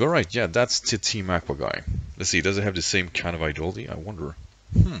 Alright, yeah, that's the Team Aqua guy. Let's see, does it have the same kind of ideology? I wonder.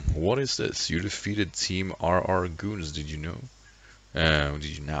 What is this? You defeated Team RR Goons, did you know? Did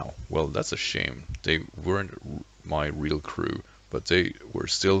you now? Well, that's a shame. They weren't my real crew, but they were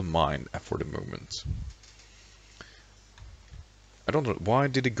still mine for the moment. I don't know, why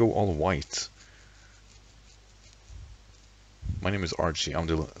did it go all white? My name is Archie, I'm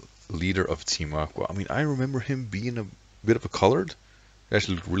the leader of Team Aqua. I mean, I remember him being a bit of a colored. He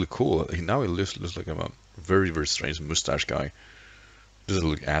actually looked really cool. Now he looks like a very, very strange mustache guy. Doesn't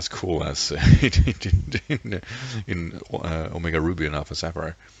look as cool as in Omega Ruby and Alpha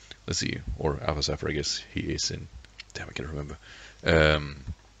Sapphire. Let's see, or Alpha Sapphire, I guess he is in. Damn, I can't remember.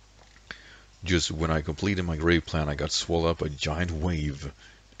 Just when I completed my grave plan, I got swallowed up by a giant wave,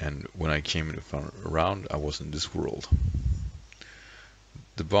 and when I came around, I was in this world.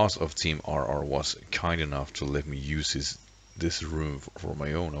 The boss of Team RR was kind enough to let me use this room for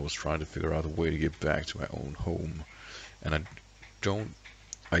my own. I was trying to figure out a way to get back to my own home, and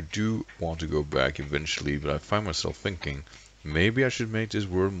I do want to go back eventually, but I find myself thinking maybe I should make this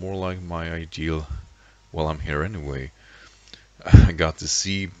world more like my ideal while I'm here anyway. I got the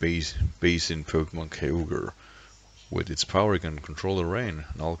sea basin Pokemon Kyogre. With its power it can control the rain,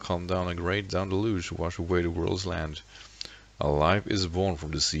 and I'll calm down a great down deluge to wash away the world's land. A life is born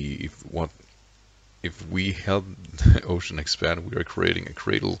from the sea. If we help the ocean expand, we are creating a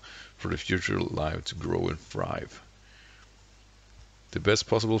cradle for the future life to grow and thrive. The best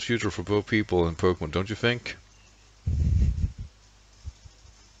possible future for both people and Pokemon, don't you think?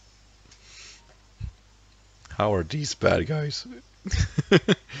 How are these bad guys?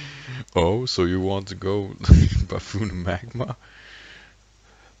 Oh, so you want to go Buffoon Magma?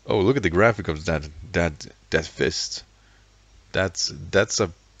 Oh, look at the graphic of that fist. That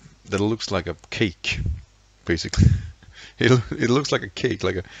looks like a cake, basically. It looks like a cake,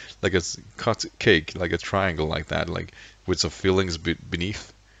 like a cut cake, like a triangle like that, like with some fillings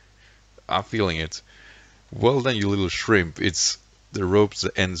beneath. I'm feeling it. Well then, you little shrimp, it's the ropes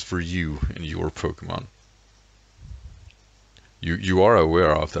that ends for you and your Pokemon. You are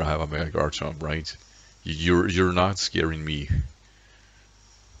aware of that I have a Mega Garchomp, right? You're not scaring me.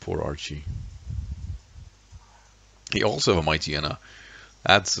 Poor Archie. He also have a Mightyena.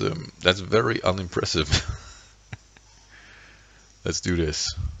 That's very unimpressive. Let's do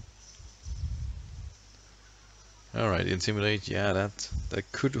this. Alright, intimidate, yeah,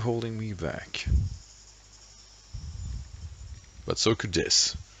 that could holding me back. But so could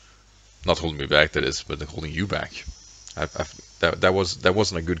this. Not holding me back, that is, but holding you back. That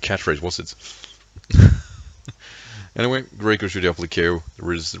wasn't a good catchphrase, was it? Anyway, Great should definitely KO.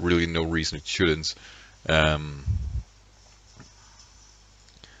 There is really no reason it shouldn't. The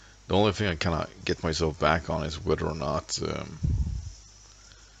only thing I cannot get myself back on is whether or not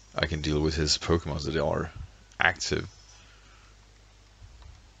I can deal with his Pokemon that are active.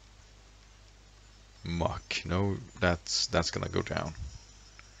 Muck, no, that's gonna go down.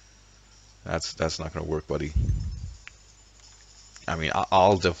 That's not gonna work, buddy. I mean,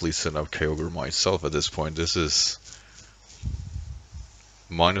 I'll definitely send out Kyogre myself at this point. This is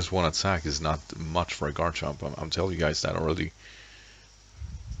 -1 attack is not much for a Garchomp. I'm telling you guys that already.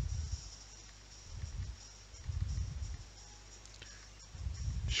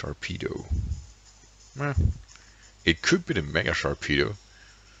 Sharpedo. It could be the Mega Sharpedo.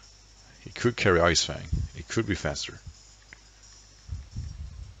 It could carry Ice Fang. It could be faster.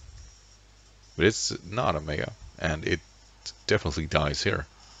 But it's not a Mega, and it definitely dies here.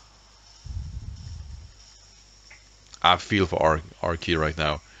 I feel for Archie right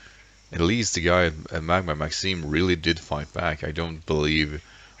now. At least the guy at Magma Maxime really did fight back. I don't believe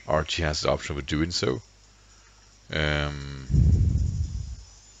Archie has the option of doing so.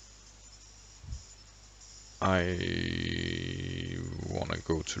 I want to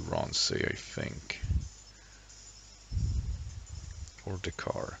go to Ronsei, I think. Or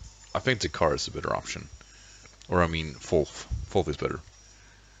Dakar. I think Dakar is a better option. Or I mean, Folfe. Folfe is better.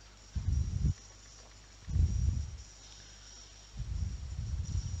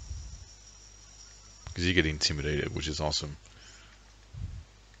 Because you get intimidated, which is awesome.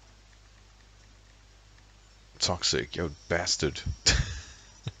 Toxic, you bastard.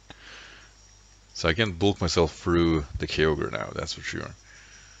 So I can bulk myself through the Kyogre now, that's for sure.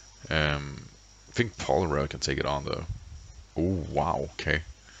 I think Poliwrath can take it on though. Oh wow, okay.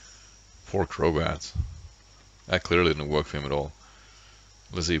 Poor Crobat. That clearly didn't work for him at all.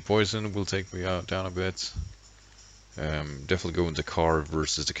 Let's see, Poison will take me down a bit. Definitely go into Car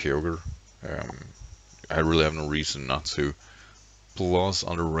versus the Kyogre. I really have no reason not to. Plus,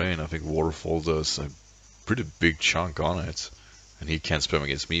 under Rain, I think Waterfall does a pretty big chunk on it. and he can't spam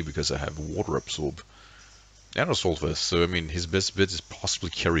against me because I have water absorb and assault vest. So I mean, his best bet is possibly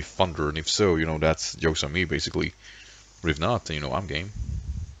carry thunder, and if so, you know, that's jokes on me basically. But if not, then you know, I'm game.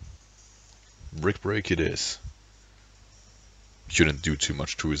 Brick break it is. Shouldn't do too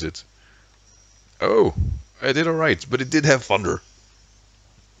much to it. Oh, I did alright, but it did have thunder.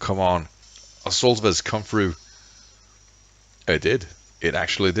 Come on, assault vest, come through. It did. It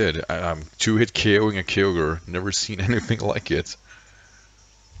actually did. I'm 2-hit KOing a Kyogre. Never seen anything like it.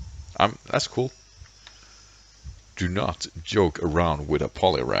 That's cool. Do not joke around with a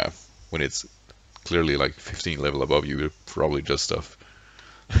Poliwrath when it's clearly like 15 level above you. It probably does stuff.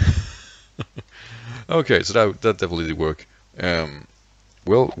 Okay, so that definitely did work.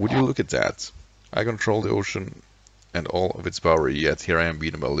 Well, would you look at that? I control the ocean and all of its power, yet here I am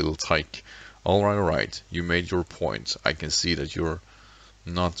beaten by a little tyke. Alright, you made your point. I can see that you're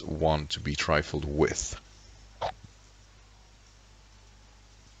not one to be trifled with. I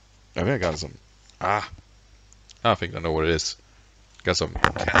think I got some... I think I know what it is. Got some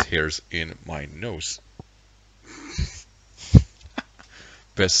cat hairs in my nose.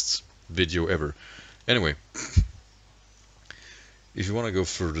 Best video ever. Anyway, if you want to go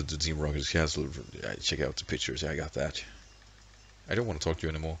further to Team Rocket's castle, check out the pictures. I got that. I don't want to talk to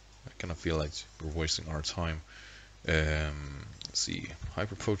you anymore. I kind of feel like we're wasting our time. Let's see.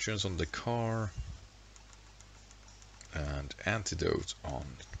 Hyper Potions on the car. And Antidote on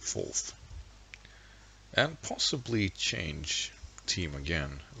Folfe. And possibly change team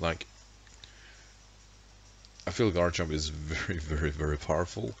again. Like, I feel Garchomp is very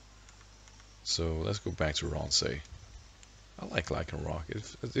powerful. So let's go back to Ronsei. I like Lycanroc.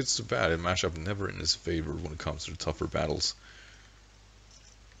 It's too bad it match up never in his favor when it comes to the tougher battles.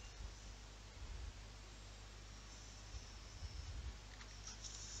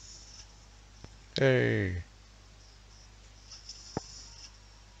 Hey!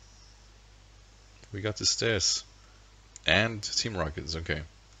 We got the stairs. And Team Rockets, okay.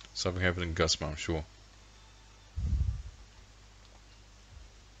 Something happened in Gusma, I'm sure.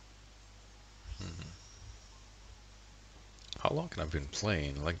 How long can I have been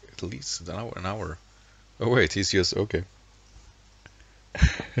playing? Like at least an hour. Oh wait, TCS, okay.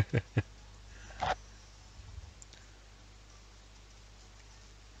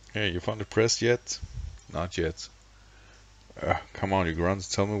 Hey, you found the press yet? Not yet. Come on, you grunts,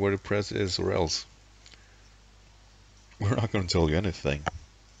 tell me where the press is or else. We're not gonna tell you anything.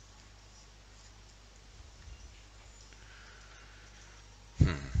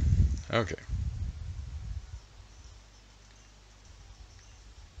 Okay.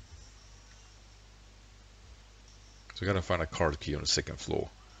 So I gotta find a card key on the second floor.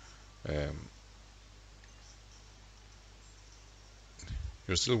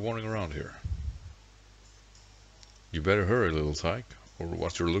 You're still wandering around here. You better hurry, little tyke, or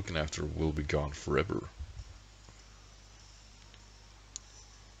what you're looking after will be gone forever.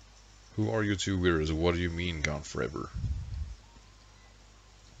 Who are you two weirdos? What do you mean gone forever?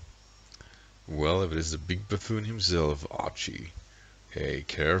 Well, if it is the big buffoon himself, Archie. Hey,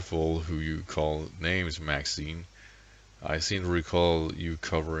 careful who you call names, Maxine. I seem to recall you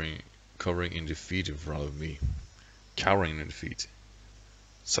covering in defeat in front of me. Cowering in defeat.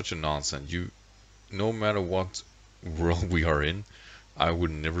 Such a nonsense. No matter what world we are in, I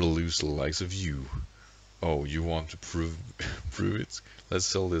would never lose the likes of you. Oh, you want to prove it? Let's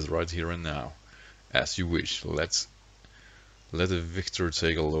sell this right here and now. As you wish. Let the victor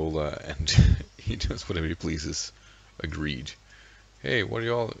take a Lola and he does whatever he pleases. Agreed. Hey, what are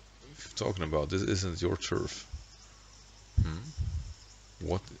y'all talking about? This isn't your turf.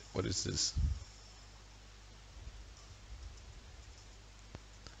 What is this?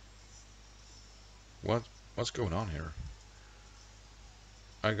 What's going on here?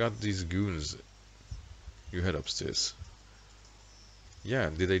 I got these goons. You head upstairs. Yeah,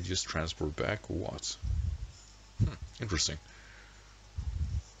 did they just transport back or what? Interesting.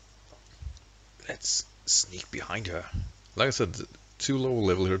 Let's sneak behind her. Like I said, too low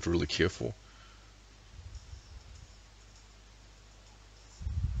level here to really care for.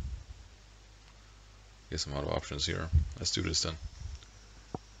 Get some other options here. Let's do this then.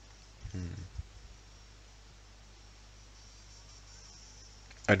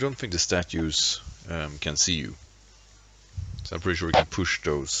 I don't think the statues can see you. So I'm pretty sure we can push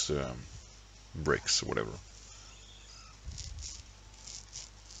those bricks or whatever.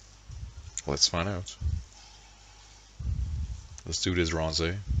 Let's find out. Let's do this,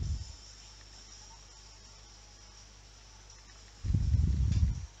 Ronsei.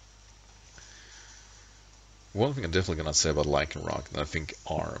 One thing I'm definitely gonna say about Lycanroc, and I think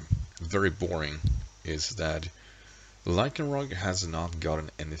are very boring, is that Lycanroc has not gotten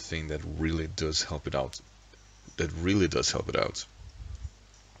anything that really does help it out. That really does help it out.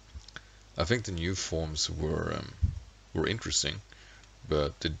 I think the new forms were interesting,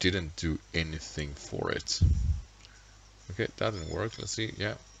 but they didn't do anything for it. Okay, that didn't work. Let's see.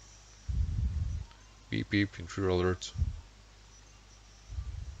 Yeah. Beep beep, intruder alert.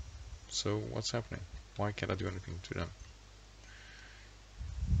 So what's happening? Why can't I do anything to them?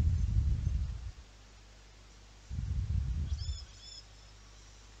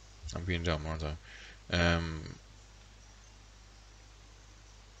 I'm being dumb, aren't I?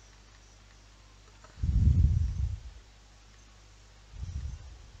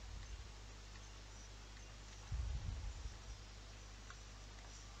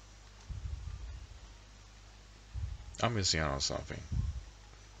 I'm missing out on something.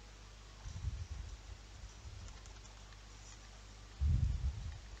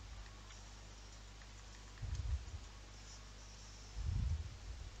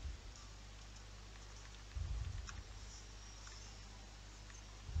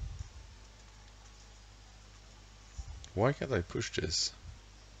 Why can't I push this?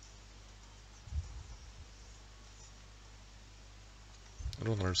 I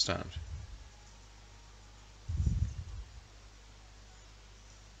don't understand.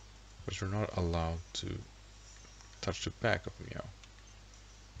 But you're not allowed to touch the back of Meow.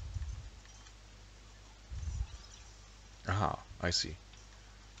 Aha, I see.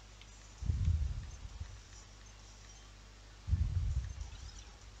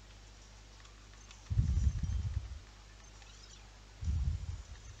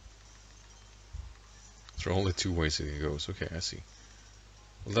 There are only two ways it goes. Okay, I see.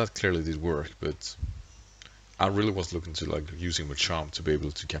 Well, that clearly did work, but I really was looking to like using my charm to be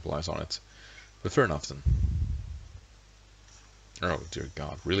able to capitalize on it. But fair enough then. Oh dear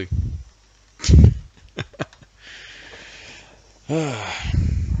God, really?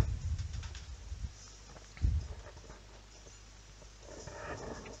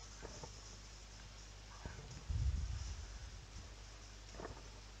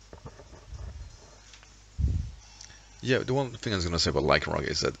 Yeah, the one thing I was gonna say about Lycanroc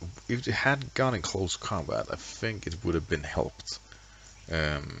is that if it had gone in close combat, I think it would have been helped.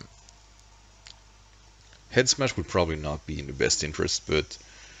 Head Smash would probably not be in the best interest, but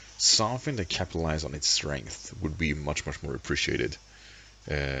something that capitalized on its strength would be much more appreciated.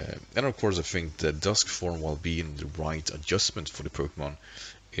 And of course, I think that Dusk form, while being the right adjustment for the Pokemon,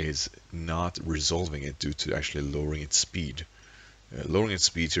 is not resolving it due to actually lowering its speed. Lowering its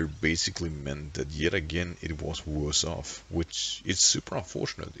speed here basically meant that yet again it was worse off, which is super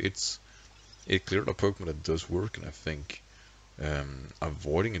unfortunate. It cleared a Pokemon that does work, and I think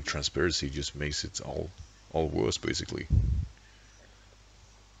avoiding in transparency just makes it all worse basically.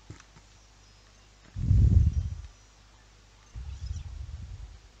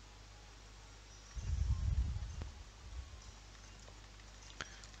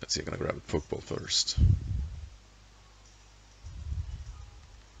 Let's see, I'm gonna grab a Pokeball first.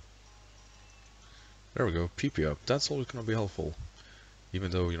 There we go, PP up. That's always gonna be helpful.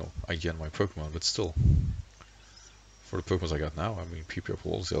 Even though, you know, I get my Pokemon, but still. For the Pokemons I got now, I mean, PP up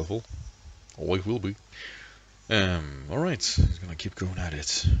will always be helpful. Always will be. Alright, he's gonna keep going at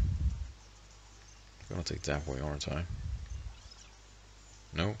it. I'm gonna take that way, aren't I?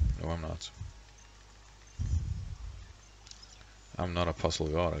 No, I'm not. I'm not a puzzle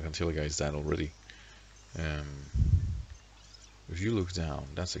god, I can tell you guys that already. If you look down,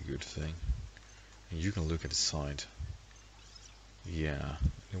 that's a good thing. And you can look at the side. Yeah,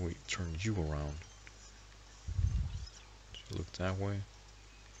 then we turn you around. So look that way.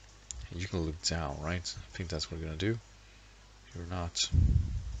 And you can look down, right? I think that's what we're gonna do. You're not.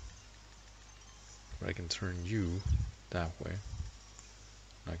 But I can turn you that way.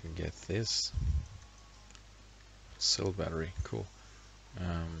 I can get this. Cell battery, cool.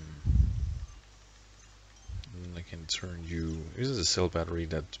 And I can turn you. This is a cell battery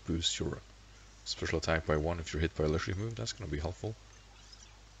that boosts your special attack by 1 if you're hit by a electric move. That's gonna be helpful.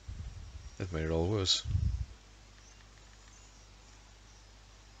 That made it all worse.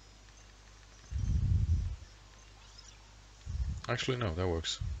 Actually, no, that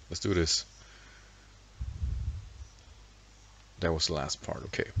works. Let's do this. That was the last part,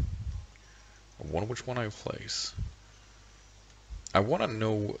 okay. I wonder which one I place. I want to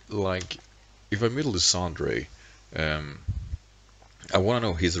know, like, if I middle Sandre, I want to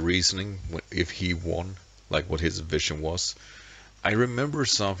know his reasoning, if he won, like what his vision was. I remember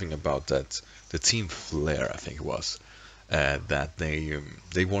something about that, the Team Flare, I think it was, that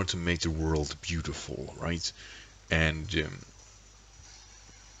they wanted to make the world beautiful, right? And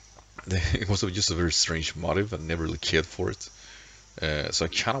It was just a very strange motive. I never really cared for it. So I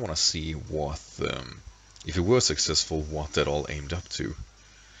kind of want to see what, if it was successful, what that all aimed up to.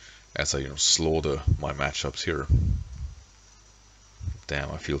 As I, slaughter my matchups here.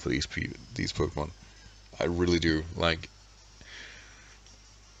 Damn, I feel for these Pokemon. I really do. Like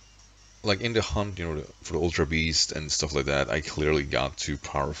in the hunt, for the Ultra Beast and stuff like that, I clearly got too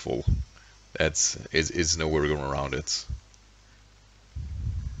powerful. It's nowhere going around it.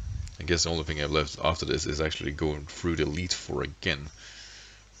 I guess the only thing I've left after this is actually going through the Elite Four again.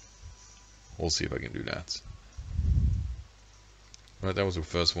 We'll see if I can do that. Right, that was the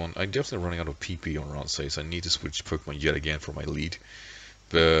first one. I'm definitely running out of PP on round 6. I need to switch Pokemon yet again for my lead.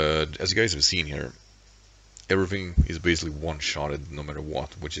 But as you guys have seen here, everything is basically one-shotted no matter what,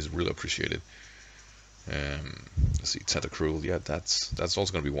 which is really appreciated. Let's see, Tentacruel, yeah, that's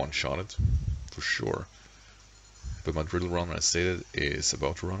also going to be one-shotted, for sure. But my drill run, as I stated, is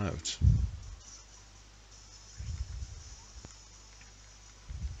about to run out.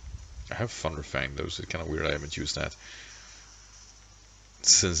 I have Thunderfang though, so it's kind of weird I haven't used that.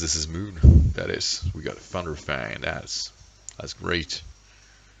 Since this is Moon, that is. We got Thunderfang, and that's great.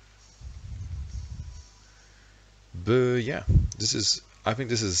 But yeah, I think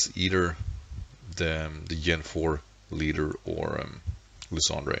this is either the Gen 4 leader or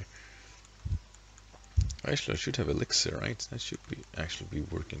Lysandre. Actually, I should have Elixir, right? I should actually be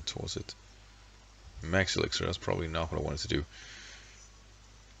working towards it. Max Elixir, that's probably not what I wanted to do.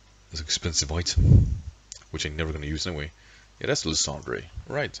 It's an expensive item, which I'm never going to use anyway. Yeah, that's Lysandre.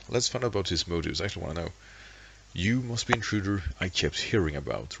 Right, let's find out about his motives. I actually want to know. You must be intruder I kept hearing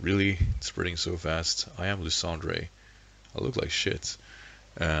about. Really? It's spreading so fast. I am Lysandre. I look like shit.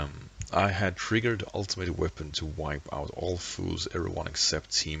 I had triggered the ultimate weapon to wipe out all fools, everyone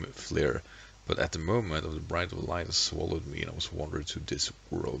except Team Flare. But at the moment of the bright light has swallowed me and I was wandered to this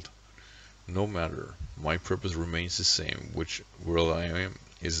world. No matter, my purpose remains the same. Which world I am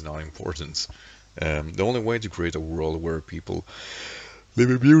is not important. The only way to create a world where people live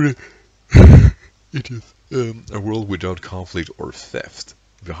in beauty it is a world without conflict or theft.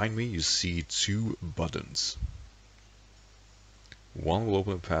 Behind me you see 2 buttons. One will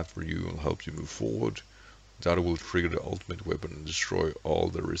open a path for you and help you move forward. The other will trigger the ultimate weapon and destroy all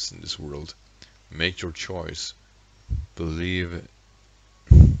there is in this world. Make your choice. Believe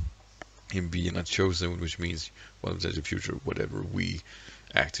in being a chosen, which means well in the future, whatever we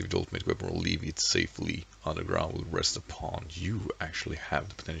activate the ultimate weapon or leave it safely underground will rest upon you actually have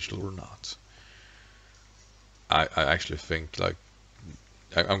the potential or not. I actually think, like,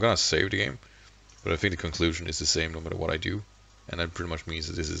 I'm gonna save the game, but I think the conclusion is the same no matter what I do, and that pretty much means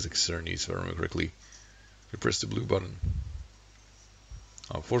that this is Xerneas, if I remember correctly. You press the blue button.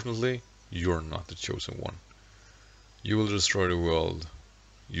 Unfortunately, you're not the chosen one. You will destroy the world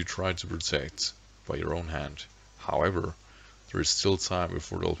you tried to protect by your own hand. However, there is still time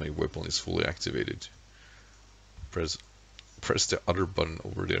before the ultimate weapon is fully activated. Press the other button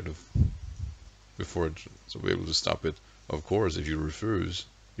over there before it to be able to stop it. Of course, if you refuse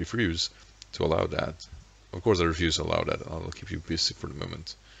to allow that, of course I refuse to allow that. I'll keep you busy for the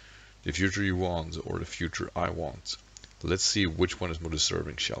moment. The future you want or the future I want. Let's see which one is more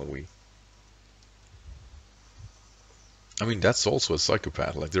deserving, shall we? I mean, that's also a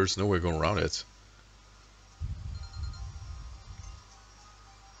psychopath. Like, there's no way going around it.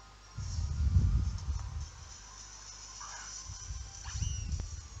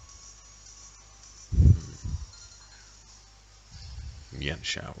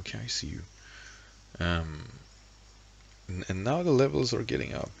 Yanshao, okay, I see you. And now the levels are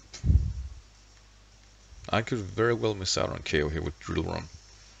getting up. I could very well miss out on KO here with Drill Run.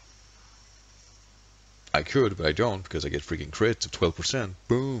 I could, but I don't, because I get freaking crits of 12%.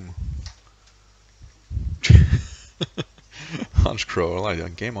 Boom! Hunchcrow, I like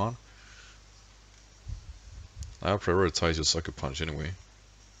that. Game on. I'll prioritize your Sucker Punch anyway.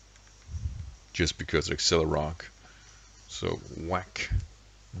 Just because of Accelerock. So, whack.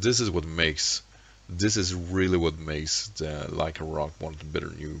 This is really what makes the Lycanroc one of the better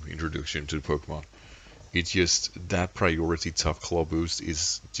new introduction to the Pokemon. It's just, that priority Tough Claw boost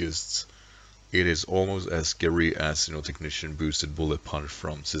is just, it is almost as scary as, Technician boosted Bullet Punch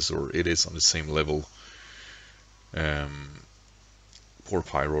from Scizor. It is on the same level. Poor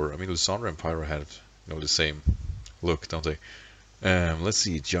Pyro. I mean, Lysandre and Pyro have, the same look, don't they? Let's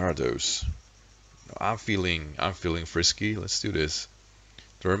see, Gyarados. I'm feeling frisky. Let's do this.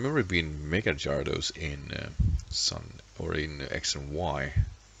 Do I remember it being Mega Gyarados in Sun or in X and Y?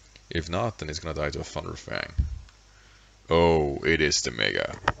 If not, then it's gonna die to a Thunderfang. Oh, it is the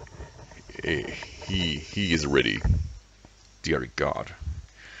Mega. He is ready. Dear God.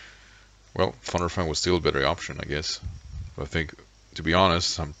 Well, Thunderfang was still a better option, I guess. But I think, to be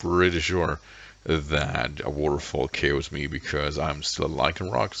honest, I'm pretty sure that a Waterfall KOs me because I'm still a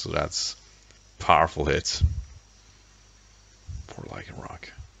Lycanroc, so that's powerful hit. Poor Lycanroc.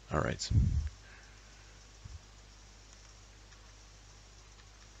 Alright.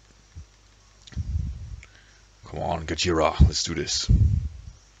 Come on, Gajira, let's do this.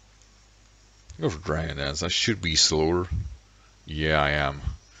 Go for Dragon Dance. I should be slower. Yeah, I am.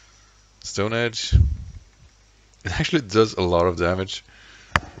 Stone Edge. It actually does a lot of damage,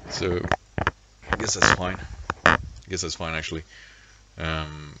 so I guess that's fine. Actually.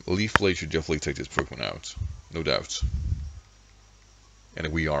 Leaf Blade should definitely take this Pokemon out, no doubt. And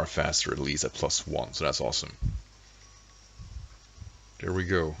we are faster, at least at +1, so that's awesome. There we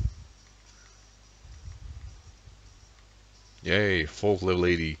go. Yay, Folk level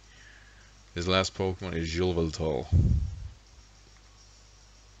 80. His last Pokemon is Yveltal.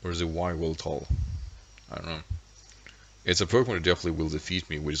 Or is it Yveltal? I don't know. It's a Pokemon that definitely will defeat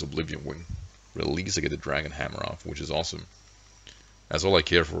me with his Oblivion Wing. But at least I get the Dragon Hammer off, which is awesome. That's all I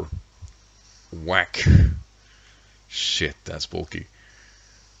care for. Whack. Shit, that's bulky.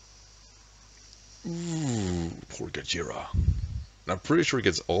 Ooh, poor Gajira. I'm pretty sure it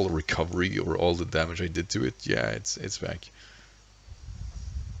gets all the recovery or all the damage I did to it. Yeah, it's back.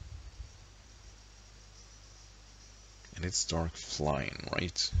 And it's Dark Flying,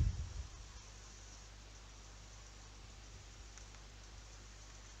 right?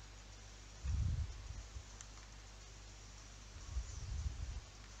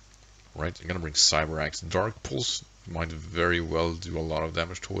 Right, I'm gonna bring Cyber Axe. Dark Pulse might very well do a lot of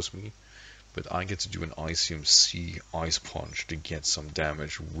damage towards me, but I get to do an Icium C Ice Punch to get some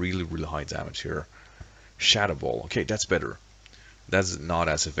damage, really high damage here. Shadow Ball, okay, that's better. That's not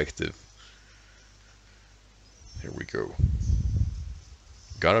as effective. Here we go.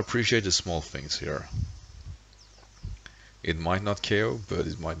 Gotta appreciate the small things here. It might not KO, but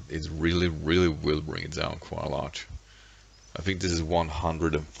it really will bring it down quite a lot. I think this is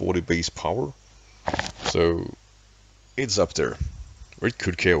 140 base power, so it's up there. Or it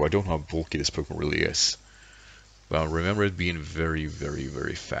could KO. I don't know how bulky this Pokemon really is. But remember it being very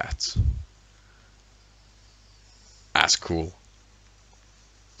fat. That's cool.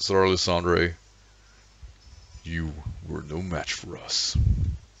 Sorry, Lysandre. You were no match for us.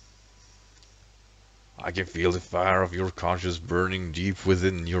 I can feel the fire of your conscience burning deep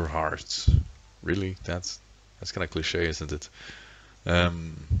within your heart. Really? That's kind of cliche, isn't it? So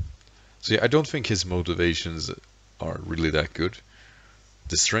yeah, I don't think his motivations are really that good.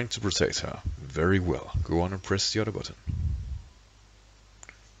 The strength to protect her. Very well. Go on and press the other button.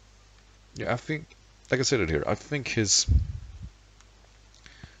 Yeah, I think, like I said it here, I think his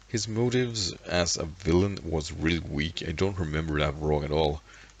motives as a villain was really weak. I don't remember that wrong at all.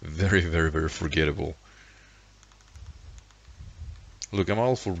 Very forgettable. Look, I'm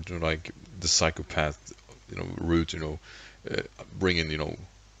all for like the psychopath, route, bringing,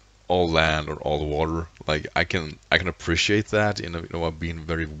 all land or all water. Like I can appreciate that in being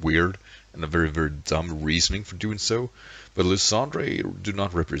very weird and a very dumb reasoning for doing so. But Lysandre do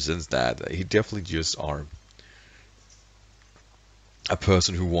not represent that. He definitely just are a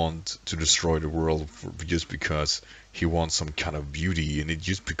person who wants to destroy the world just because he wants some kind of beauty, and it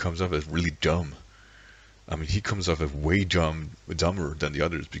just becomes off as really dumb. I mean, he comes off as way dumber than the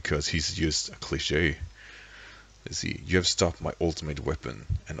others because he's just a cliche. Let's see, you have stopped my ultimate weapon,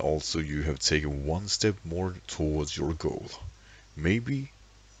 and also you have taken one step more towards your goal. Maybe,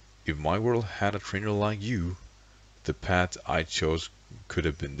 if my world had a trainer like you, the path I chose could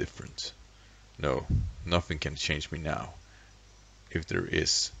have been different. No, nothing can change me now. If there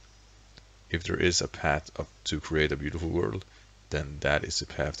is a path to create a beautiful world, then that is the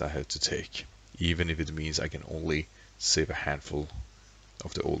path I have to take, even if it means I can only save a handful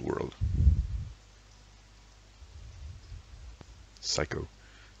of the old world. Psycho.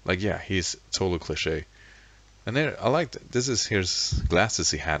 Like, yeah, he's total cliche. And there, I liked it. This is his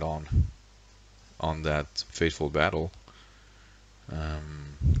glasses he had on that fateful battle.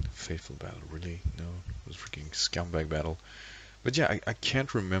 Fateful battle, really? No, it was freaking scumbag battle. But yeah, I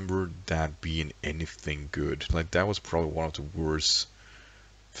can't remember that being anything good. Like, that was probably one of the worst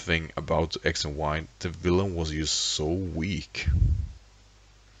thing about X and Y. The villain was just so weak.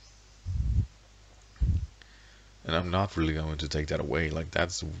 And I'm not really going to take that away. Like,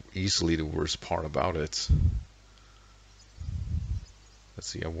 that's easily the worst part about it. Let's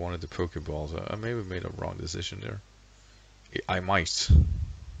see, I wanted the Pokeballs. I maybe made a wrong decision there. I might.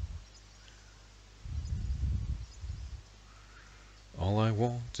 All I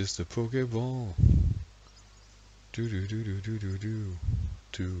want is the Pokeball. Do do do do do do do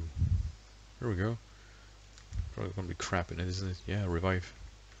do. There we go. Probably gonna be crap in it, isn't it? Yeah, revive.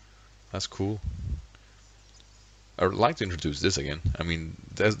 That's cool. I would like to introduce this again. I mean,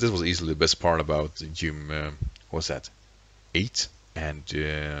 this was easily the best part about the Gym. What's that? 8 and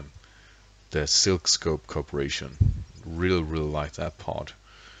the Silk Scope Corporation. Really, really like that part.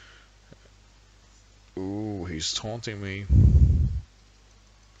 Ooh, he's taunting me.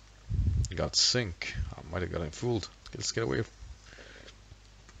 He got Sync. I might have got him fooled. Let's get away.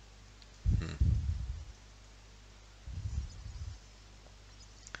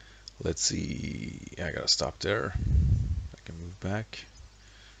 Let's see. I gotta stop there. I can move back.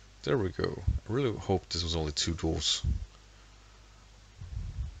 There we go. I really hope this was only 2 duels.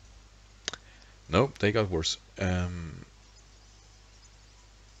 Nope, they got worse.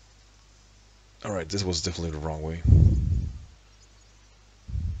 Alright, this was definitely the wrong way.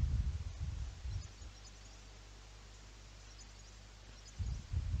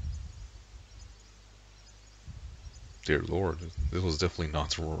 Dear Lord, this was definitely not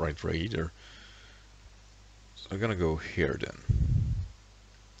the right way either. So I'm gonna go here then.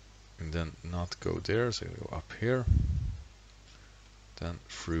 And then not go there, so I'm gonna go up here. Then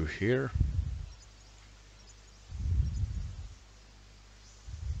through here.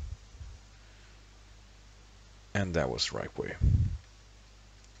 And that was the right way.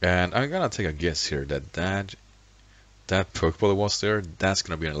 And I'm gonna take a guess here that that Pokeball that was there, that's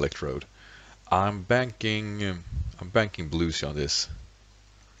gonna be an Electrode. I'm banking Bluesy on this.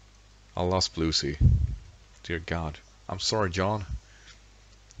 I lost Bluesy. Dear God. I'm sorry, John.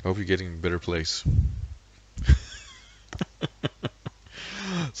 I hope you're getting a better place.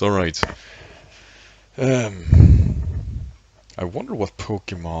 It's alright. I wonder what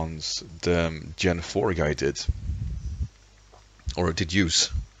Pokemon's the Gen 4 guy did. Or did use.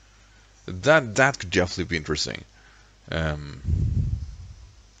 That could definitely be interesting.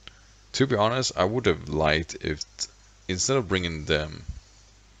 To be honest, I would have liked if instead of bringing the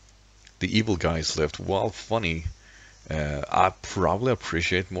evil guys left, while funny, I probably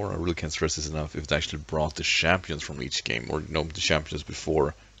appreciate more. I really can't stress this enough if they actually brought the champions from each game, or the champions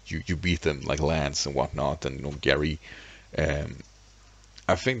before you beat them, like Lance and whatnot, and Gary.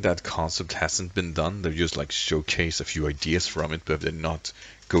 I think that concept hasn't been done. They've just like showcased a few ideas from it, but they're not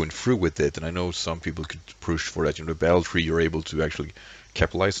going through with it. And I know some people could push for that. The battle tree, you're able to actually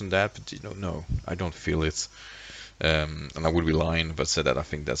capitalize on that, but no, I don't feel it. And I would be lying if I said that I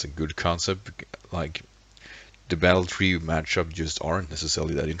think that's a good concept. Like the battle tree matchup just aren't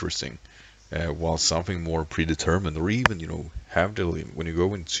necessarily that interesting. While something more predetermined, or even have the when you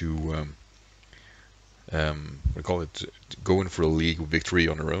go into we call it going for a league victory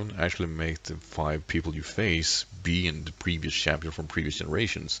on your own, actually make the 5 people you face being the previous champion from previous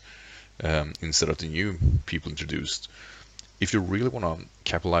generations, instead of the new people introduced. If you really want to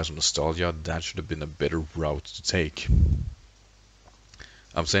capitalize on nostalgia, that should have been a better route to take.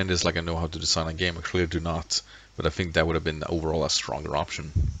 I'm saying this like I know how to design a game. I clearly do not, but I think that would have been overall a stronger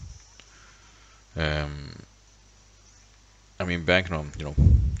option. I mean, banking on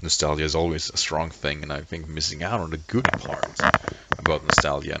nostalgia is always a strong thing, and I think missing out on the good part about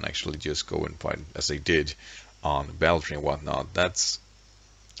nostalgia and actually just go and fight as they did on Battle Tree and whatnot, that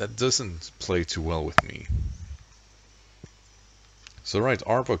doesn't play too well with me. So right,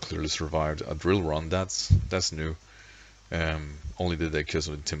 Arpa clearly survived a drill run. That's new. Only did that because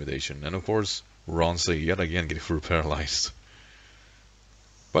of intimidation, and of course Ronse yet again getting through paralyzed.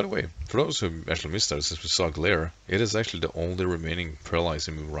 By the way, for those who actually missed that, since we saw Glare, it is actually the only remaining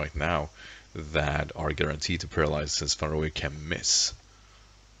paralyzing move right now that are guaranteed to paralyze, since Thunderwave can miss.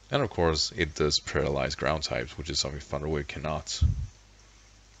 And of course, it does paralyze ground types, which is something Thunderwave cannot.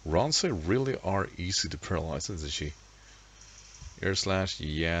 Ronse really are easy to paralyze, isn't she? Air Slash,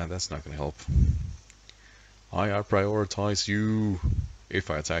 yeah, that's not gonna help. I prioritize you.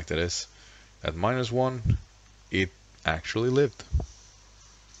 If I attack, that is. At -1, it actually lived.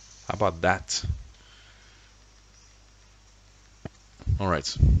 How about that?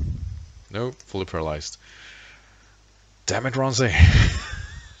 Alright. Nope, fully paralyzed. Damn it, Ronse.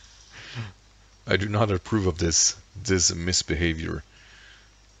 I do not approve of this misbehavior.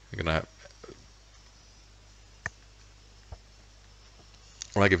 I'm gonna have...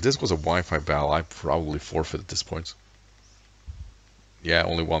 Like, if this was a Wi-Fi battle, I'd probably forfeit at this point. Yeah,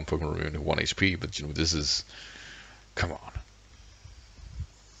 only one Pokemon remaining, 1 HP, but this is... Come on.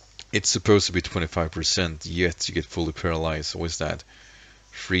 It's supposed to be 25%, yet you get fully paralyzed. What is that?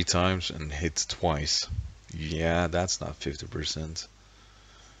 3 times and hit twice. Yeah, that's not 50%.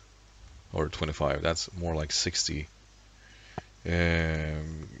 Or 25, that's more like 60. Gotta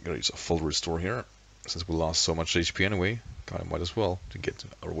use a full restore here. Since we lost so much HP anyway, I might as well to get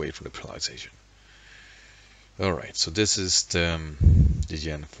away from the penalization. Alright, so this is the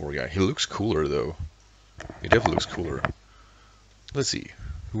Gen 4 guy. He looks cooler though. He definitely looks cooler. Let's see.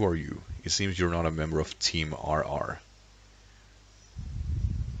 Who are you? It seems you're not a member of Team RR.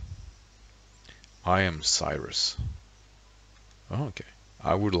 I am Cyrus. Oh, okay.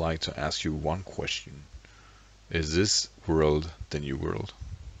 I would like to ask you one question. Is this world the new world?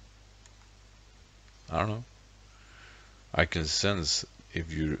 I don't know. I can sense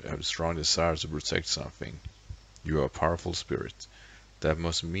if you have strong desires to protect something. You are a powerful spirit. That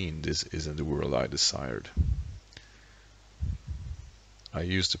must mean this isn't the world I desired. I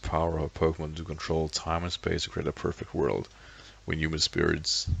used the power of a Pokemon to control time and space to create a perfect world when human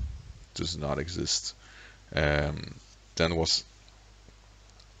spirits does not exist. That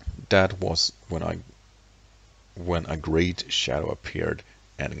was when a great shadow appeared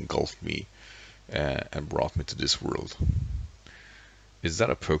and engulfed me and brought me to this world. Is that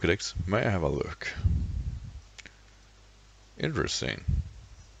a Pokedex? May I have a look? Interesting.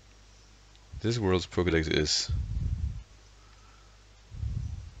 This world's Pokedex is...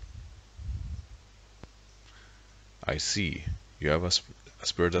 I see. You have a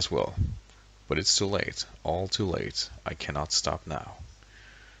spirit as well. But it's too late. All too late. I cannot stop now.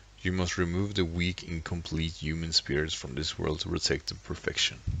 You must remove the weak, incomplete human spirits from this world to protect the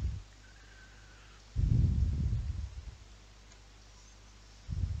perfection.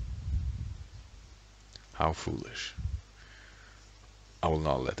 How foolish. I will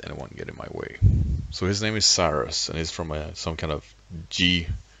not let anyone get in my way. So his name is Cyrus, and he's from some kind of G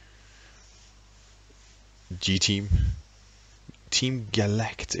team. Team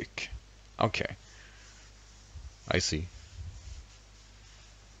Galactic. Okay. I see.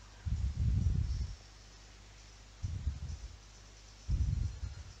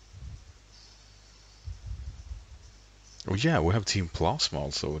 Oh yeah, we have Team Plasma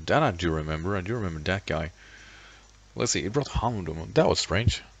also. That I do remember. I do remember that guy. Let's see, it brought Houndoom. That was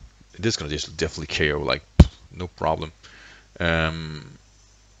strange. This is gonna just definitely KO, like, no problem.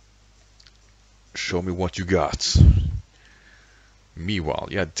 Show me what you got. Meanwhile,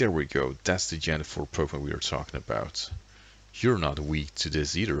 yeah, there we go. That's the Gen 4 Pokemon we were talking about. You're not weak to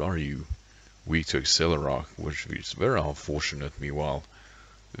this either, are you? Weak to Accelerock, which is very unfortunate, Meanwhile.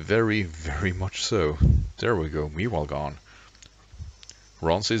 Very, very much so. There we go, Meanwhile gone.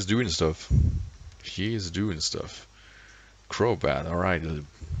 Ronce is doing stuff. He is doing stuff. Crobat, alright,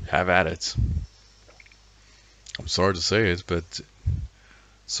 have at it. I'm sorry to say it, but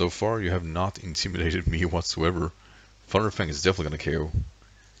so far you have not intimidated me whatsoever. Thunderfang is definitely gonna KO.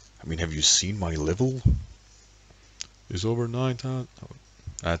 I mean, have you seen my level? It's over 9,000. Oh,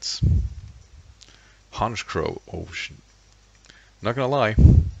 that's Honchkrow. Oh shit. Not gonna lie,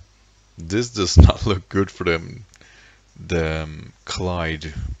 this does not look good for them. The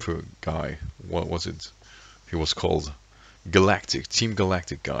Clyde guy. What was it? He was called Galactic, Team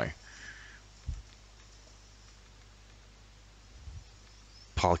Galactic guy.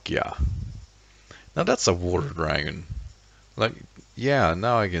 Palkia. Now that's a water dragon. Like, yeah,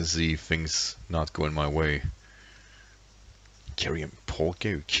 now I can see things not going my way. Carrying Palkia?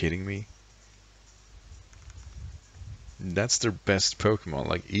 Are you kidding me? That's their best Pokemon,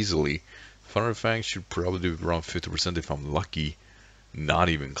 like, easily. Thunderfang should probably do around 50% if I'm lucky. Not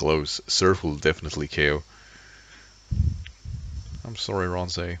even close. Surf will definitely KO. I'm sorry,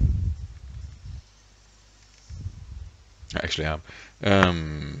 Ronce. Actually, I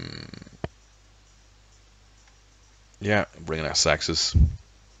am. Yeah, bringing out Saxus.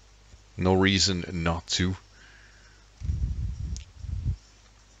 No reason not to.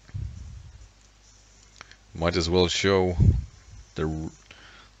 Might as well show the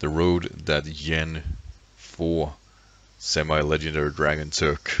road that Gen 4 semi-legendary dragon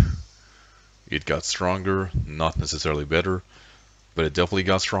took. It got stronger, not necessarily better, but it definitely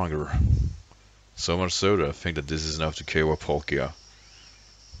got stronger. So much so that I think that this is enough to KO a Palkia.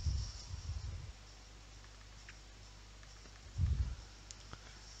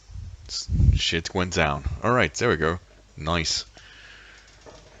 Shit went down. Alright, there we go. Nice.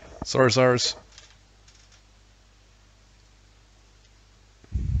 Sorry, Cyrus.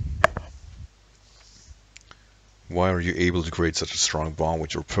 Why are you able to create such a strong bond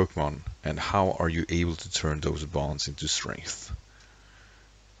with your Pokemon? And how are you able to turn those bonds into strength?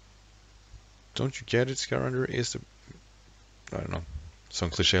 Don't you get it, Skyrander? Is the... I don't know. Some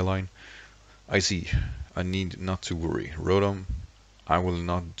cliche line. I see. I need not to worry. Rotom, I will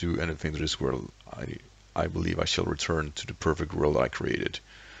not do anything to this world. I believe I shall return to the perfect world I created.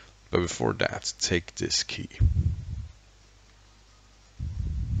 But before that, take this key.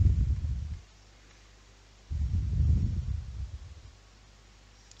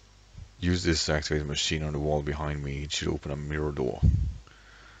 Use this to activate the machine on the wall behind me. It should open a mirror door.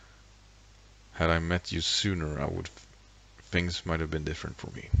 Had I met you sooner, things might have been different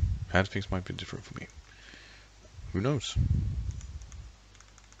for me. Things might be different for me. Who knows?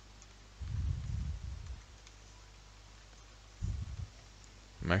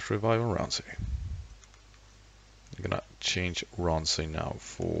 Max revive on Ronsei. I'm gonna change Ronsei now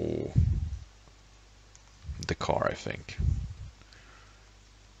for the car, I think.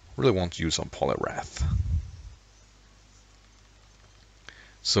 Really want to use on Poliwrath.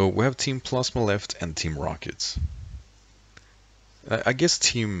 So we have Team Plasma left and Team Rockets. I guess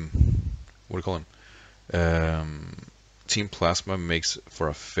Team... what do you call him? Team Plasma makes for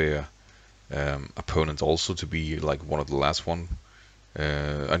a fair opponent also to be like one of the last one.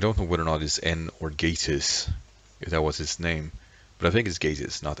 I don't know whether or not it's N or Gatis, if that was his name. But I think it's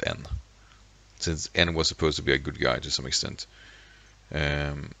Gatis, not N. Since N was supposed to be a good guy to some extent.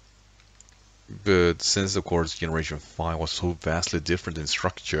 But since of course Generation 5 was so vastly different in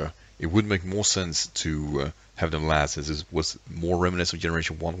structure, it would make more sense to have them last, as it was more reminiscent of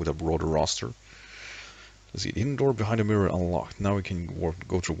Generation 1 with a broader roster. Let's see, hidden door behind the mirror unlocked. Now we can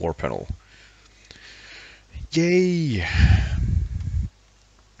go to War Panel. Yay!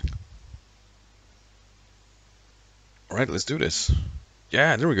 Alright, let's do this.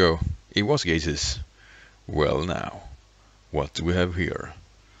 Yeah, there we go. It was Gatis. Well now, what do we have here?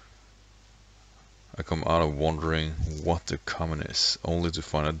 I come out of wondering what the common is, only to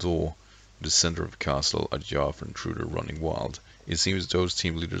find a door in the center of the castle, ajar for intruder running wild. It seems those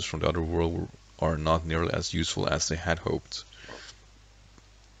team leaders from the other world are not nearly as useful as they had hoped.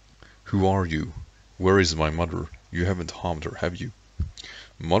 Who are you? Where is my mother? You haven't harmed her, have you?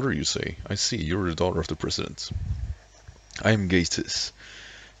 Mother, you say? I see, you're the daughter of the president. I am Gatis.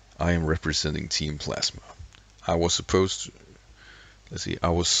 I am representing Team Plasma. I was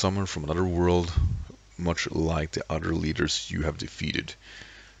summoned from another world, much like the other leaders you have defeated.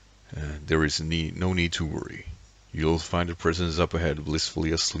 There is no need to worry. You'll find the presence up ahead,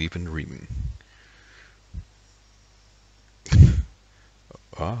 blissfully asleep and dreaming.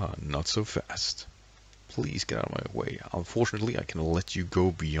 Not so fast. Please get out of my way. Unfortunately, I cannot let you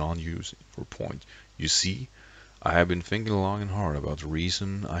go beyond your point. You see, I have been thinking long and hard about the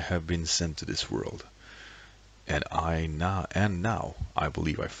reason I have been sent to this world. And now, I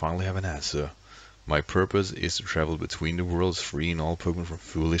believe I finally have an answer. My purpose is to travel between the worlds, freeing all Pokemon from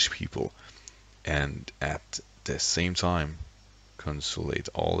foolish people, and at the same time, consolidate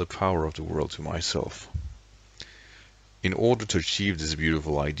all the power of the world to myself. In order to achieve this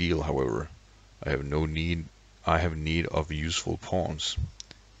beautiful ideal, however, I have need of useful pawns,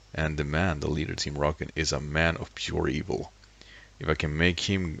 and the man, the leader Team Rocket, is a man of pure evil. If I can make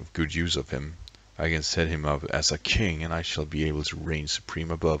good use of him, I can set him up as a king, and I shall be able to reign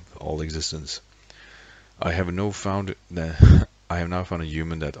supreme above all existence. I have now found a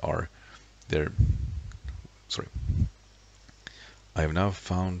human that are there. Sorry. I have now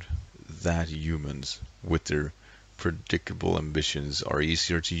found that humans with their predictable ambitions are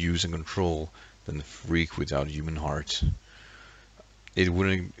easier to use and control than a freak without human heart. It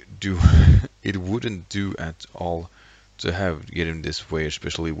wouldn't do. It wouldn't do at all to get him this way,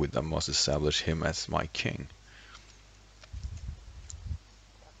 especially with I must establish him as my king.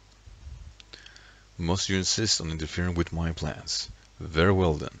 Must you insist on interfering with my plans? Very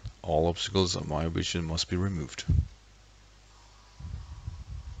well then, all obstacles of my ambition must be removed.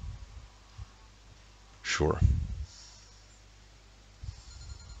 Sure.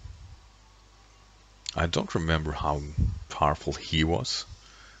 I don't remember how powerful he was.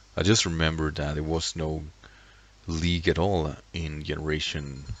 I just remember that there was no league at all in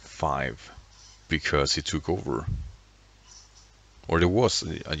Generation 5 because he took over. Or there was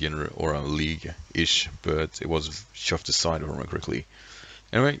a league-ish, but it was shoved aside, if I remember correctly.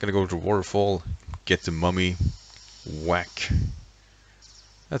 Anyway, gonna go to Waterfall, get the mummy, whack.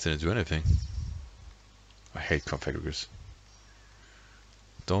 That didn't do anything. I hate configurers.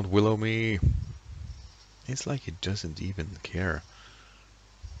 Don't willow me. It's like it doesn't even care.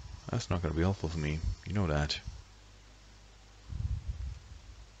 That's not gonna be helpful for me. You know that.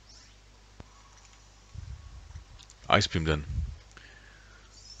 Ice Beam then.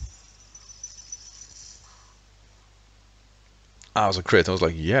 I was a crit. I was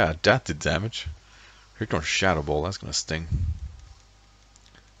like, yeah, that did damage. Here comes Shadow Ball. That's gonna sting.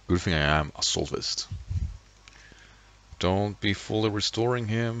 Good thing I am a Solvist. Don't be fully restoring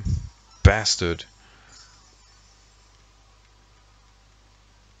him, bastard.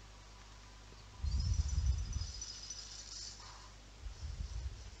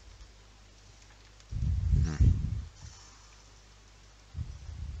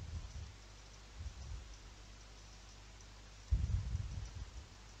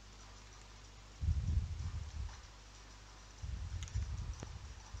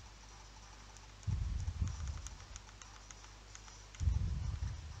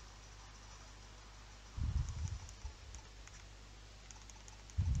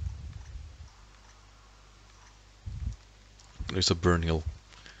 There's a burn hill.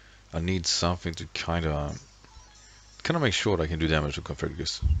 I need something to kinda make sure that I can do damage to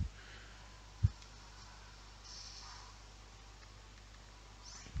Confederates.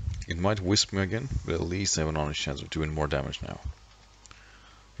 It might wisp me again, but at least I have an honest chance of doing more damage now.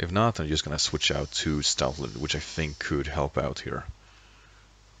 If not, I'm just gonna switch out to Stoutland, which I think could help out here.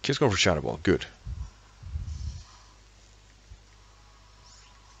 Kid's going for Shadow Ball, good.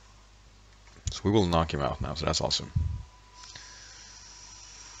 So we will knock him out now, so that's awesome.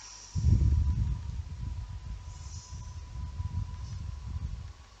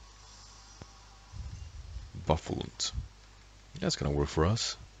 Buffalund. That's gonna work for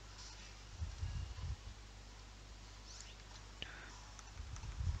us.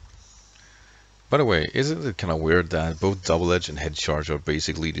 By the way, isn't it kind of weird that both Double Edge and Head Charge are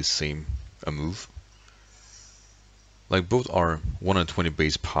basically the same move? Like both are 120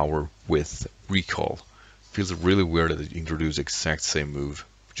 base power with recall. Feels really weird that they introduce exact same move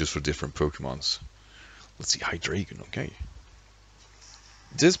just for different Pokemons. Let's see, Hydreigon, okay.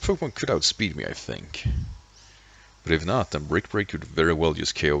 This Pokemon could outspeed me, I think. But if not, then Brick Break could very well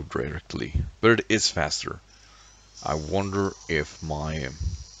just KO directly. But it is faster. I wonder if my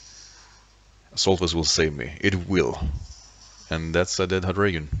Assault Vest will save me. It will. And that's a dead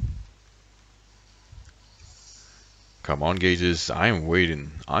Hydreigon. Come on, Gauges. I am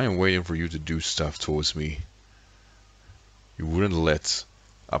waiting. I am waiting for you to do stuff towards me. You wouldn't let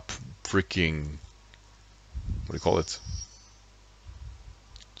a freaking... what do you call it?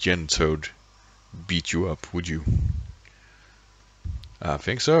 Gentoad beat you up, would you? I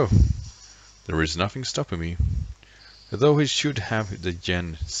think so. There is nothing stopping me. Though he should have the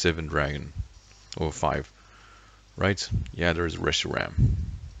Gen 7 dragon. Or 5. Right? Yeah, there is Reshiram.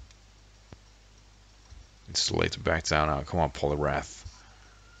 It's too late to back down now. Come on, Poliwrath.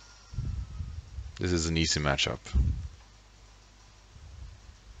 This is an easy matchup.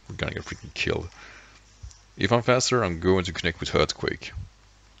 We're gonna get freaking killed. If I'm faster, I'm going to connect with Earthquake.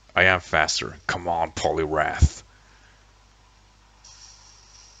 I am faster. Come on, Poliwrath.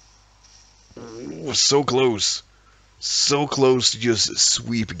 Ooh, so close. So close to just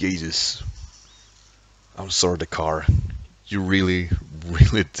sweep Gauges. I'm sorry, the car. You really,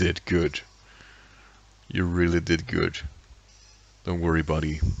 really did good. You really did good. Don't worry,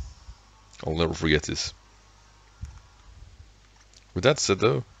 buddy. I'll never forget this. With that said,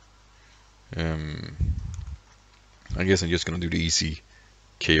 though, I guess I'm just gonna do the easy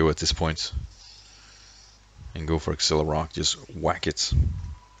KO at this point and go for Accelerock. Just whack it.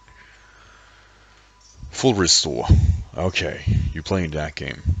 Full restore. Okay, you're playing that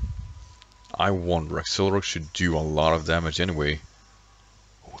game. I wonder, Accelerock should do a lot of damage anyway.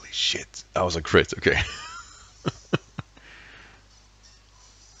 Holy shit, that was a crit, okay.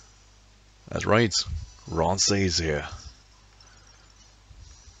 That's right, Ron says here.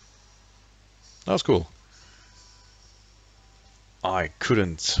 That was cool. I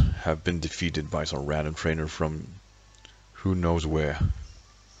couldn't have been defeated by some random trainer from who knows where.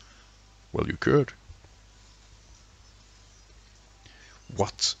 Well, you could.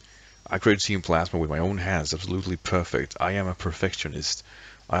 What? I created Team Plasma with my own hands, absolutely perfect. I am a perfectionist.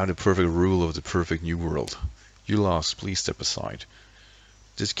 I have the perfect rule of the perfect new world. You lost, please step aside.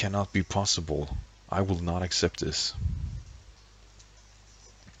 This cannot be possible. I will not accept this.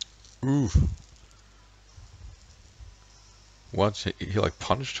 Ooh. What? He like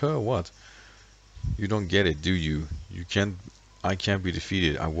punched her or what? You don't get it, do you? You can't... I can't be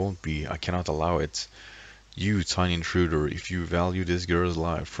defeated. I won't be. I cannot allow it. You, tiny intruder, if you value this girl's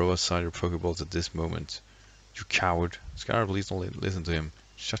life, throw aside your Pokeballs at this moment. You coward. Skyrander, please don't listen to him.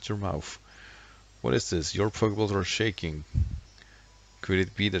 Shut your mouth. What is this? Your Pokeballs are shaking. Could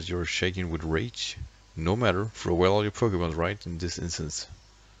it be that you're shaking with rage? No matter. Throw away all your Pokeballs right in this instance.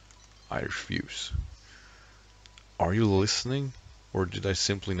 I refuse. Are you listening? Or did I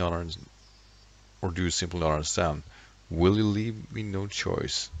simply not understand? Or do you simply not understand? Will you leave me no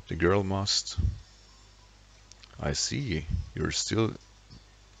choice? The girl must... I see. You're still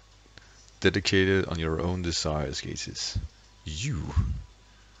dedicated on your own desires, Gates. You.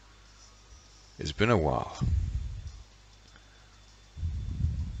 It's been a while.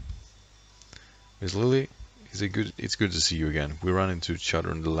 Miss Lily, it's good to see you again. We ran into each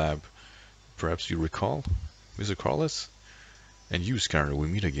other in the lab. Perhaps you recall? Mr. Carlos? And you, Skyrander, we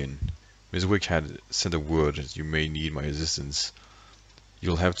meet again. Miss Wick had sent a word that you may need my assistance.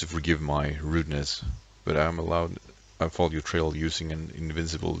 You'll have to forgive my rudeness, but I followed your trail using an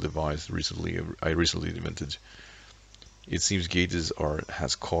invincible device I recently invented. It seems Gates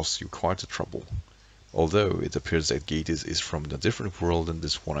has caused you quite a trouble. Although it appears that Gates is from a different world than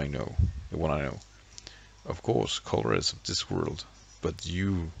the one I know. Of course, color is of this world, but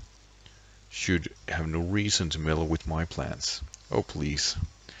you should have no reason to meddle with my plans. Oh, please.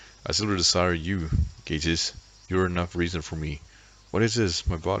 I still desire you, Gages. You're enough reason for me. What is this?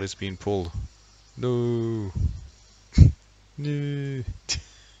 My body's being pulled. No. No.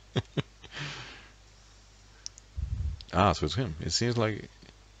 Ah, so it's him. It seems like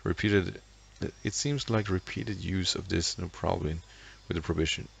repeated use of this no problem with the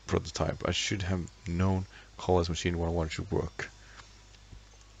provision prototype. I should have known Cole's machine 101 should work.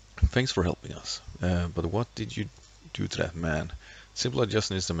 Thanks for helping us. But what did you do to that man? Simply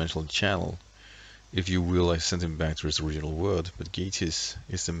adjusting his dimensional channel. If you will, I sent him back to his original world, but Gates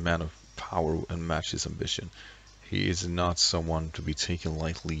is the man of power and match his ambition. He is not someone to be taken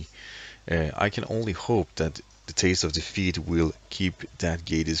lightly. I can only hope that the taste of defeat will keep that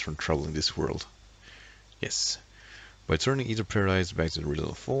Gates from troubling this world. Yes. By turning either paradise back to the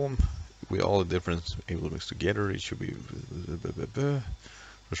original form, with all the different able to mix together, it should be...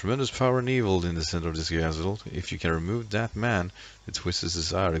 There's tremendous power and evil in the center of this castle. If you can remove that man, the twisted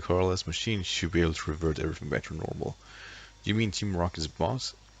desire, the colorless machine should be able to revert everything back to normal. You mean Team Rocket's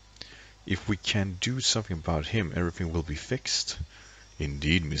boss? If we can do something about him, everything will be fixed.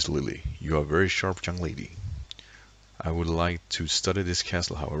 Indeed, Miss Lily, you are a very sharp young lady. I would like to study this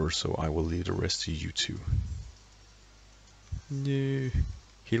castle, however, so I will leave the rest to you two. No.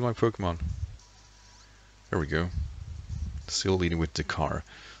 Heal my Pokemon. There we go. Still leading with the car.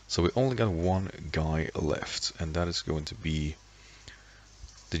 So we only got one guy left, and that is going to be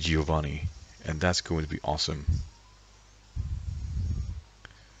the Giovanni, and that's going to be awesome.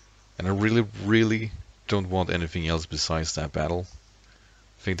 And I really don't want anything else besides that battle.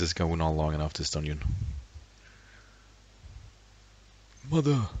 I think this is going on long enough, this dungeon.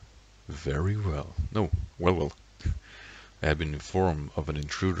 Mother! Very well. No, well. I had been informed of an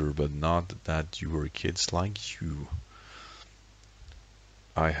intruder, but not that you were kids like you.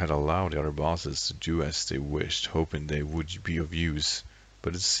 I had allowed the other bosses to do as they wished, hoping they would be of use,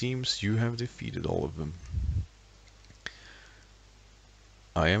 but it seems you have defeated all of them.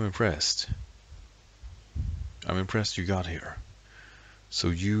 I am impressed. I'm impressed you got here. So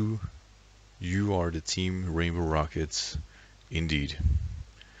you are the Team Rainbow Rockets, indeed.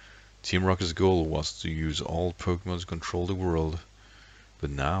 Team Rocket's goal was to use all Pokemon to control the world, but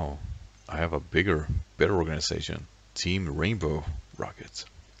now I have a bigger, better organization. Team Rainbow Rocket.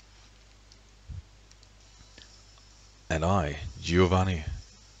 And I, Giovanni,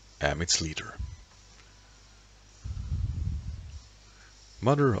 am its leader.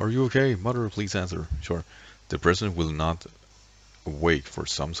 Mother, are you okay? Mother, please answer. Sure. The president will not awake for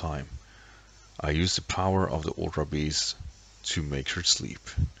some time. I use the power of the Ultra Beast to make her sleep.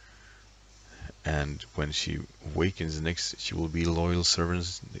 And when she awakens next, she will be loyal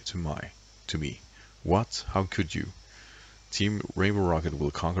servants to me. What? How could you? Team Rainbow Rocket will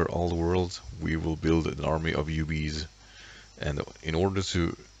conquer all the world. We will build an army of UBs. And in order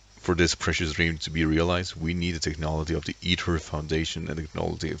for this precious dream to be realized, we need the technology of the Ether Foundation and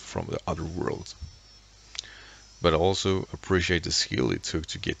technology from the other world. But I also appreciate the skill it took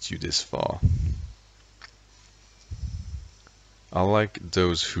to get you this far. I like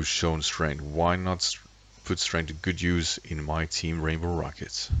those who've shown strength. Why not put strength to good use in my Team Rainbow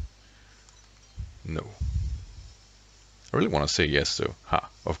Rockets? No. I really want to say yes though.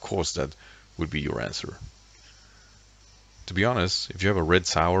 Of course that would be your answer. To be honest, if you have a red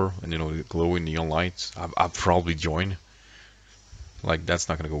tower and the glowing neon lights, I'd probably join. Like, that's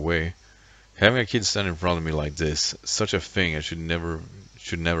not gonna go away. Having a kid stand in front of me like this, such a thing, it should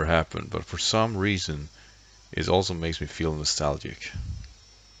never happen, but for some reason it also makes me feel nostalgic.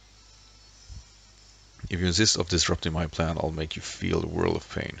 If you insist of disrupting my plan, I'll make you feel the world of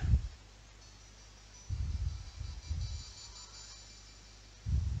pain.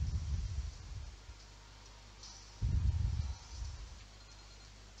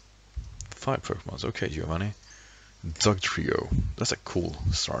 Five Pokemons, okay, Giovanni. Dog Trio, that's a cool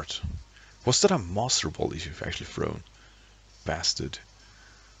start. Was that a Master Ball that you've actually thrown? Bastard.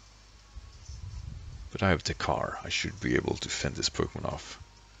 But I have the car, I should be able to fend this Pokemon off.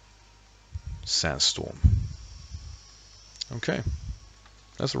 Sandstorm. Okay,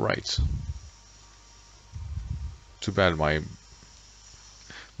 that's alright. Too bad my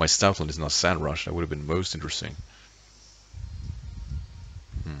Stoutland is not Sand Rush, that would have been most interesting.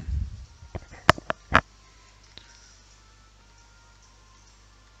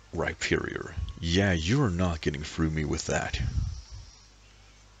 Rhyperior. Yeah, you're not getting through me with that.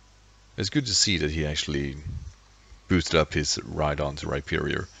 It's good to see that he actually boosted up his ride on to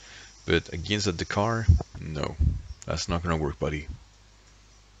Rhyperior. But against the car, no. That's not gonna work, buddy.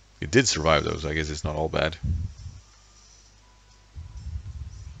 It did survive though, so I guess it's not all bad.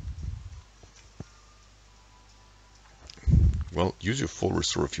 Well, use your full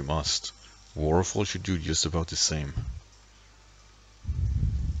restore if you must. Waterfall should do just about the same.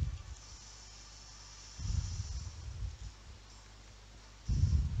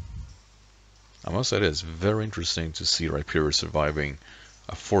 I must say it is very interesting to see Rhyperior surviving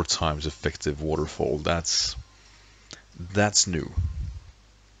a 4 times effective waterfall. That's new.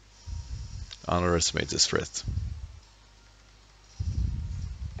 Underestimate this threat.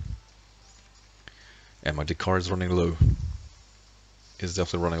 And my Dakar is running low. It's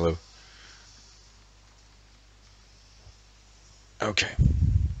definitely running low. Okay.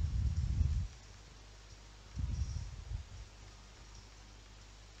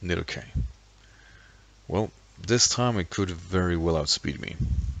 Nidoking. Well, this time it could very well outspeed me.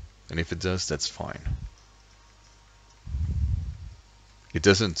 And if it does, that's fine. It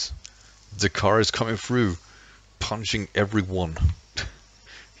doesn't. The car is coming through, punching everyone.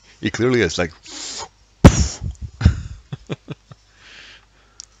 It clearly is like...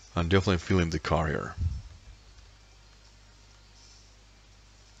 I'm definitely feeling the car here.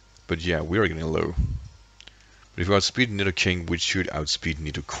 But yeah, we are getting low. But if we outspeed Nidoking, we should outspeed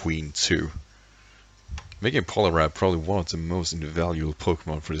Nidoqueen too. Making Poliwrath probably one of the most invaluable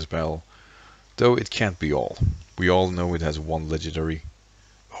Pokemon for this battle. Though it can't be all. We all know it has one legendary.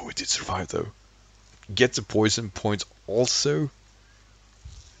 Oh, it did survive though. Get the poison point also.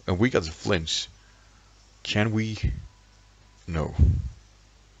 And we got the flinch. Can we? No.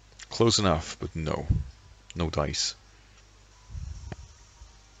 Close enough, but no. No dice.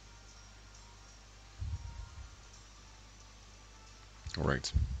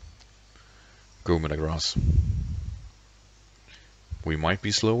 Alright. Go Metagross. We might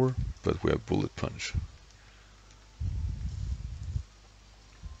be slower, but we have Bullet Punch.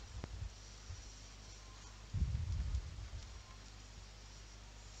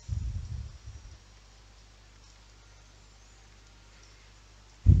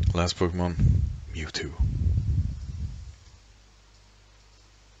 Last Pokemon, Mewtwo.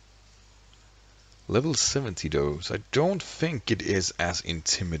 Level 70 though, so I don't think it is as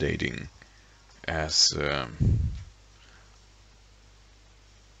intimidating as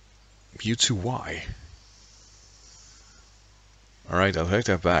Mewtwo Y. Alright, I'll take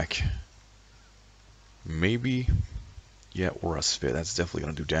that back. Maybe, yeah, Aura Sphere, that's definitely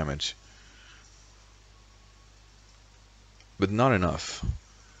gonna do damage. But not enough.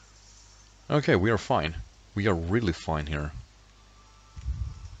 Okay, we are fine. We are really fine here.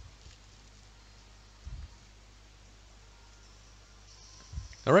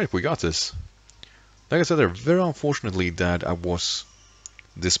 Alright, we got this. Like I said there, very unfortunately that I was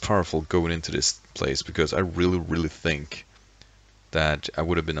this powerful going into this place, because I really think that I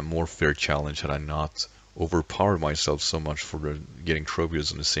would have been a more fair challenge had I not overpowered myself so much for getting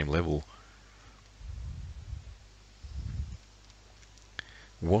Tropius on the same level.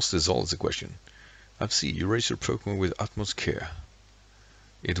 Was this all is the question? I see, you raise your Pokemon with utmost care.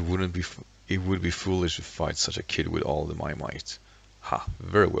 It would be foolish to fight such a kid with all my might. Ha,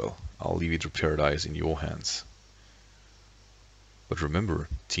 very well. I'll leave it to paradise in your hands. But remember,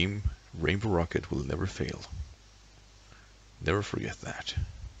 Team Rainbow Rocket will never fail. Never forget that.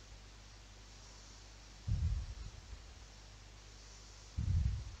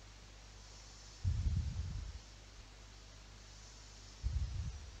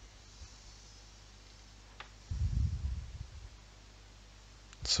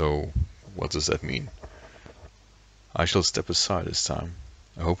 So, what does that mean? I shall step aside this time.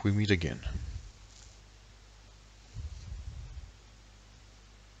 I hope we meet again.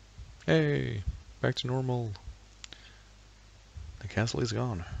 Hey, back to normal. The castle is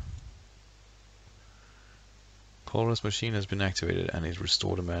gone. Colorless machine has been activated and it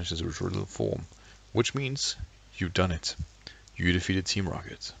restored the mansion's original form, which means you've done it. You defeated Team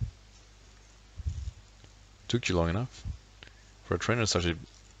Rocket. Took you long enough? For a trainer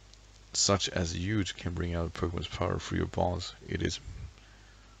such as you can bring out Pokemon's power through your balls,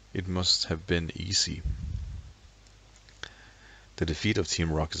 it must have been easy. The defeat of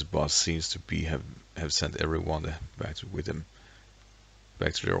Team Rocket's boss seems to have sent everyone back to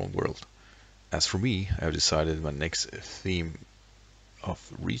their own world. As for me, I have decided my next theme of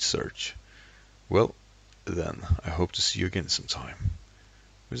research. Well, then, I hope to see you again sometime.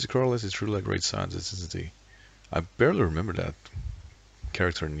 Mr. Carlos is truly a great scientist, isn't he? I barely remember that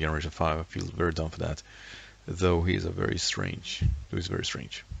character in Generation 5. I feel very dumb for that. Though he is very strange.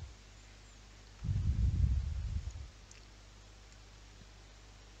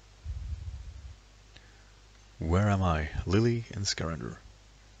 Where am I? Lily and Skyrander.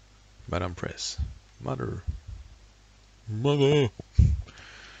 Madame Press. Mother. Mother!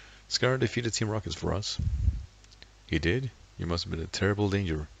 Scar defeated Team Rockets for us. He did? You must have been a terrible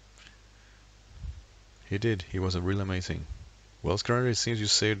danger. He did. He was really amazing. Well, Scar, it seems you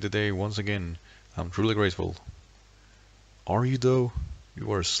saved the day once again. I'm truly grateful. Are you though?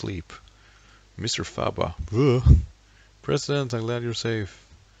 You are asleep. Mr. Faba. President, I'm glad you're safe.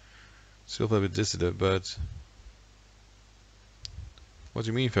 Still a bit dizzy though, but... What do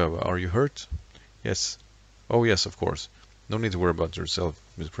you mean, Faba? Are you hurt? Yes. Oh yes, of course. No need to worry about yourself,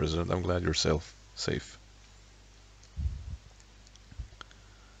 Mr. President. I'm glad you're safe.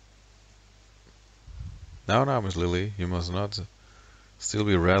 Now, Miss Lily, you must not still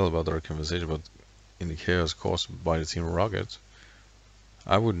be rattled about our conversation about in the chaos caused by the Team Rocket.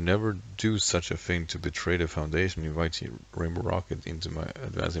 I would never do such a thing to betray the Foundation, invite Rainbow Rocket into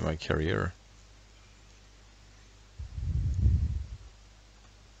advancing my career.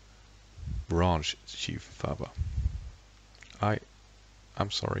 Branch Chief Faba.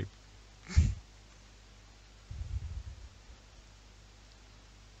 I'm sorry.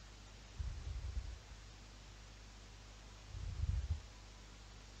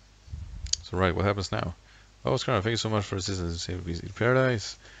 So right, what happens now? Oh, Skyrander, thank you so much for assistance in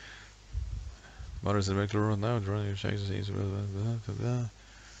paradise. Mother's in the regular road now, drawing your shakes and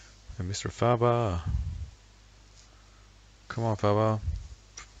Mr. Faba. Come on, Faba.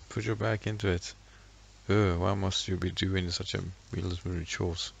 Put your back into it. Why must you be doing such a military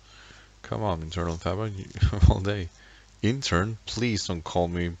chores? Come on, Internal Faba, all day. Intern? Please don't call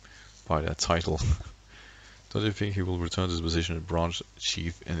me by that title. Don't you think he will return to his position as branch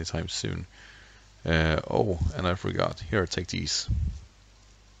chief anytime soon? Oh, and I forgot. Here, take these.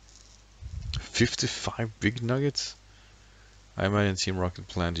 55 big nuggets? I imagine Team Rocket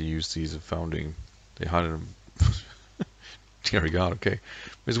planned to use these at founding. They hid them. Dear God, okay.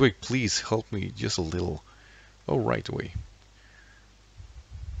 Ms. Wick, please help me just a little. Oh, right away.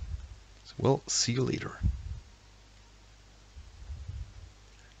 Well, see you later.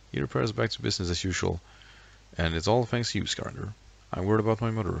 He repairs back to business as usual. And it's all thanks to you, Skyrander. I'm worried about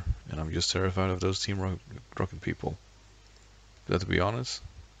my mother, and I'm just terrified of those Team Rocket people. But to be honest,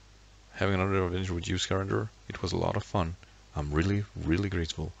 having another adventure with you, Skyrander, it was a lot of fun. I'm really, really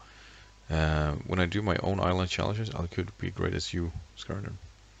grateful. When I do my own island challenges, I could be great as you, Skyrander.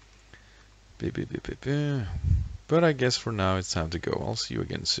 But I guess for now it's time to go. I'll see you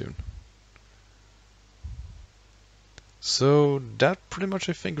again soon. So that pretty much,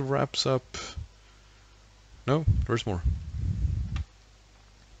 I think, wraps up. No, there's more.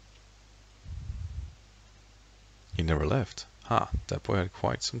 He never left. That boy had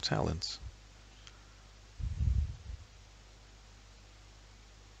quite some talent.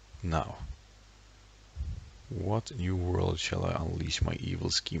 Now, what new world shall I unleash my evil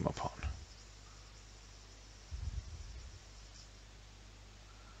scheme upon?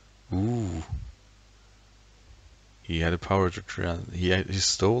 Ooh. He had the power to he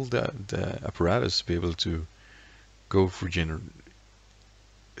stole the apparatus to be able to go through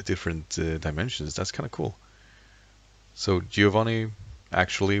different dimensions. That's kind of cool. So Giovanni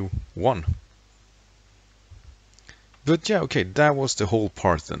actually won. But yeah, okay, that was the whole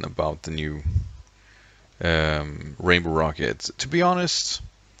part then about the new Rainbow Rocket. To be honest,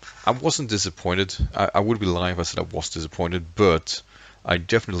 I wasn't disappointed. I would be lying if I said I was disappointed, but I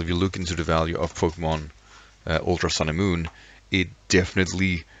definitely, if you look into the value of Pokemon Ultra Sun and Moon, it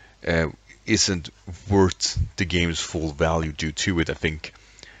definitely isn't worth the game's full value due to it. I think,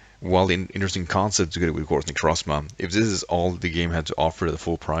 while an interesting concept together with Courtney Crossma, if this is all the game had to offer at the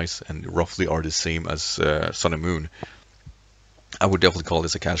full price and roughly are the same as Sun and Moon, I would definitely call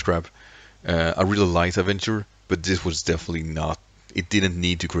this a cash grab. I really liked Adventure, but this was definitely not. It didn't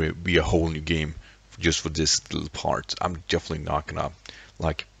need to be a whole new game just for this little part. I'm definitely not gonna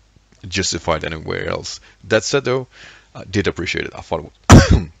like justify it anywhere else. That said, though, I did appreciate it. I thought it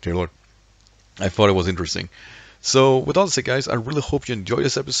was dear Lord, I thought it was interesting. So with all that said, guys, I really hope you enjoyed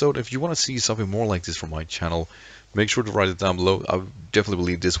this episode. If you want to see something more like this from my channel, make sure to write it down below. I definitely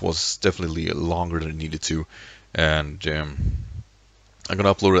believe this was definitely longer than it needed to, and I'm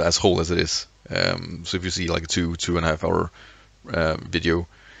gonna upload it as whole as it is. So if you see like a 2.5 hour video,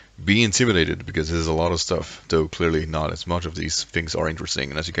 be intimidated because there's a lot of stuff, though clearly not as much of these things are interesting.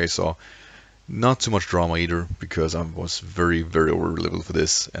 And as you guys saw, not too much drama either, because I was very, very over leveled for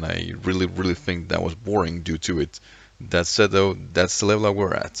this, and I really, really think that was boring due to it. That said, though, that's the level I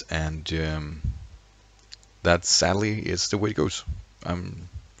were at, and that sadly is the way it goes. I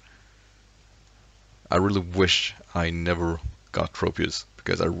really wish I never got Tropius,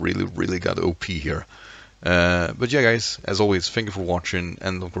 because I really, really got OP here. But yeah, guys, as always, thank you for watching,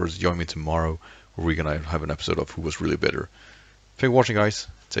 and of course, join me tomorrow where we're gonna have an episode of Who Was Really Better. Thank you for watching, guys.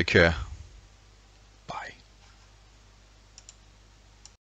 Take care.